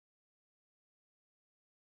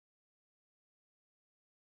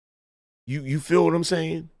 You feel what I'm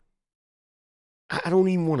saying? I don't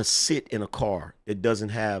even want to sit in a car that doesn't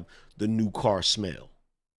have the new car smell.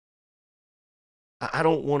 I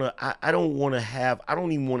don't want to. I don't want to have. I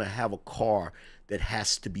don't even want to have a car that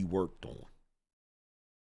has to be worked on.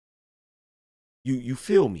 You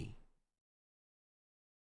feel me?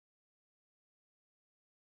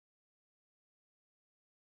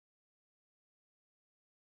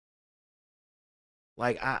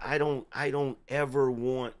 Like I don't ever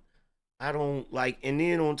want. I don't like. And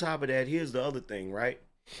then on top of that, here's the other thing, right?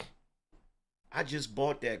 I just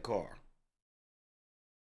bought that car.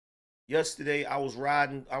 Yesterday I was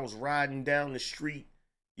riding down the street.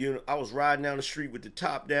 You know, I was riding down the street with the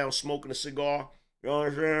top down, smoking a cigar. You know what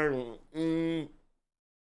I'm saying?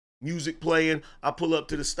 Music playing. I pull up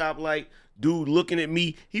to the stoplight. Dude looking at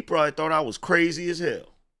me. He probably thought I was crazy as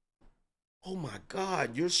hell. Oh my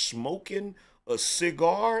God, you're smoking a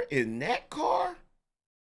cigar in that car?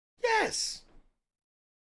 Yes.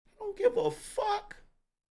 I don't give a fuck.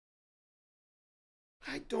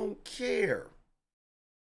 I don't care.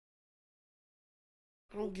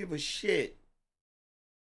 I don't give a shit.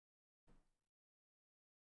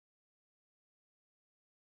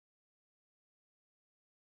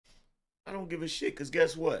 I don't give a shit because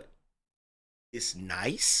guess what? It's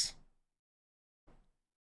nice,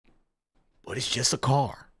 but it's just a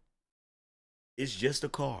car. It's just a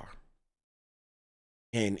car.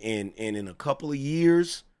 And in a couple of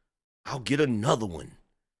years, I'll get another one.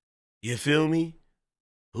 You feel me?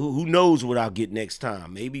 Who knows what I'll get next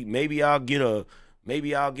time? Maybe I'll get a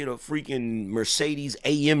freaking Mercedes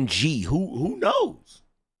AMG. Who knows?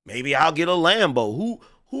 Maybe I'll get a Lambo.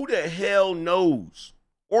 Who the hell knows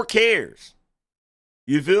or cares?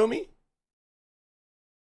 You feel me?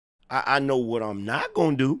 I know what I'm not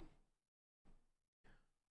gonna do.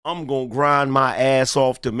 I'm gonna grind my ass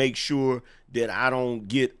off to make sure that I don't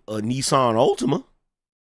get a Nissan Altima.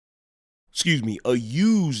 Excuse me, a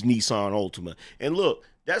used Nissan Altima. And look,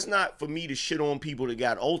 that's not for me to shit on people that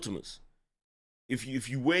got Altimas. If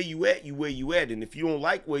you where you at, you where you at. And if you don't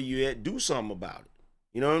like where you at, do something about it.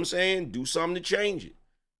 You know what I'm saying? Do something to change it.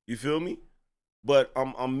 You feel me? But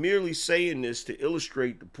I'm merely saying this to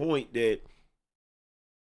illustrate the point that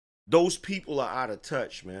those people are out of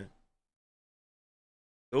touch, man.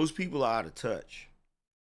 Those people are out of touch.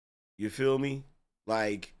 You feel me?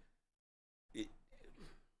 Like,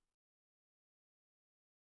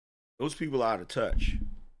 those people are out of touch.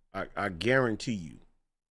 I guarantee you.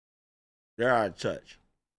 They're out of touch.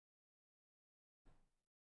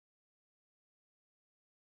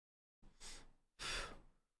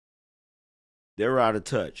 They're out of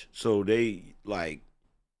touch. So they like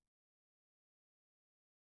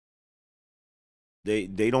they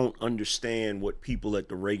don't understand what people at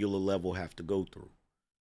the regular level have to go through.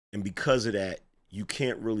 And because of that, you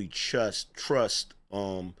can't really trust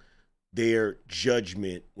their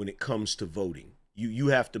judgment when it comes to voting. You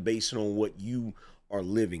have to base it on what you are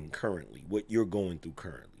living currently, what you're going through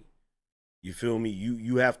currently. You feel me?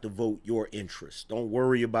 You have to vote your interests. Don't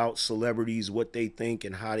worry about celebrities, what they think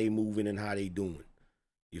and how they moving and how they doing.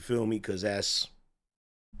 You feel me? Because that's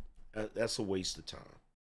a waste of time.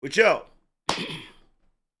 But yo,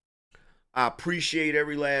 I appreciate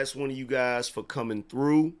every last one of you guys for coming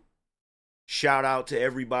through. Shout out to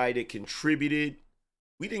everybody that contributed.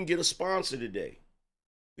 We didn't get a sponsor today.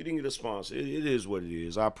 We didn't get a sponsor. It is what it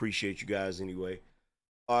is. I appreciate you guys anyway.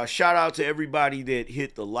 Shout out to everybody that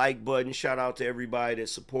hit the like button. Shout out to everybody that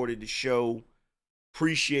supported the show.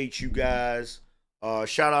 Appreciate you guys.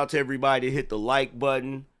 Shout out to everybody that hit the like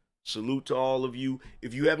button. Salute to all of you.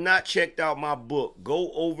 If you have not checked out my book,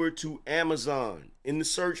 go over to Amazon. In the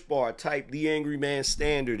search bar, type The Angryman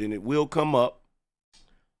Standard and it will come up.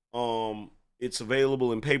 It's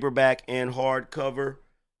available in paperback and hardcover.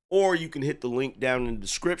 Or you can hit the link down in the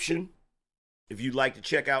description. If you'd like to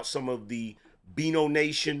check out some of the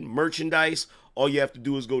BINOation merchandise, all you have to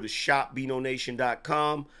do is go to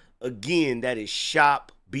shopbinonation.com. Again, that is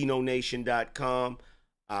shopbinonation.com.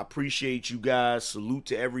 I appreciate you guys. Salute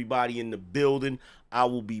to everybody in the building. I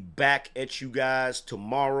will be back at you guys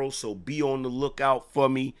tomorrow, so be on the lookout for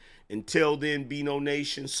me. Until then, BINO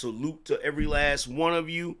Nation, salute to every last one of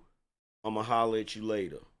you. I'ma holler at you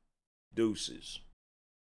later. Deuces.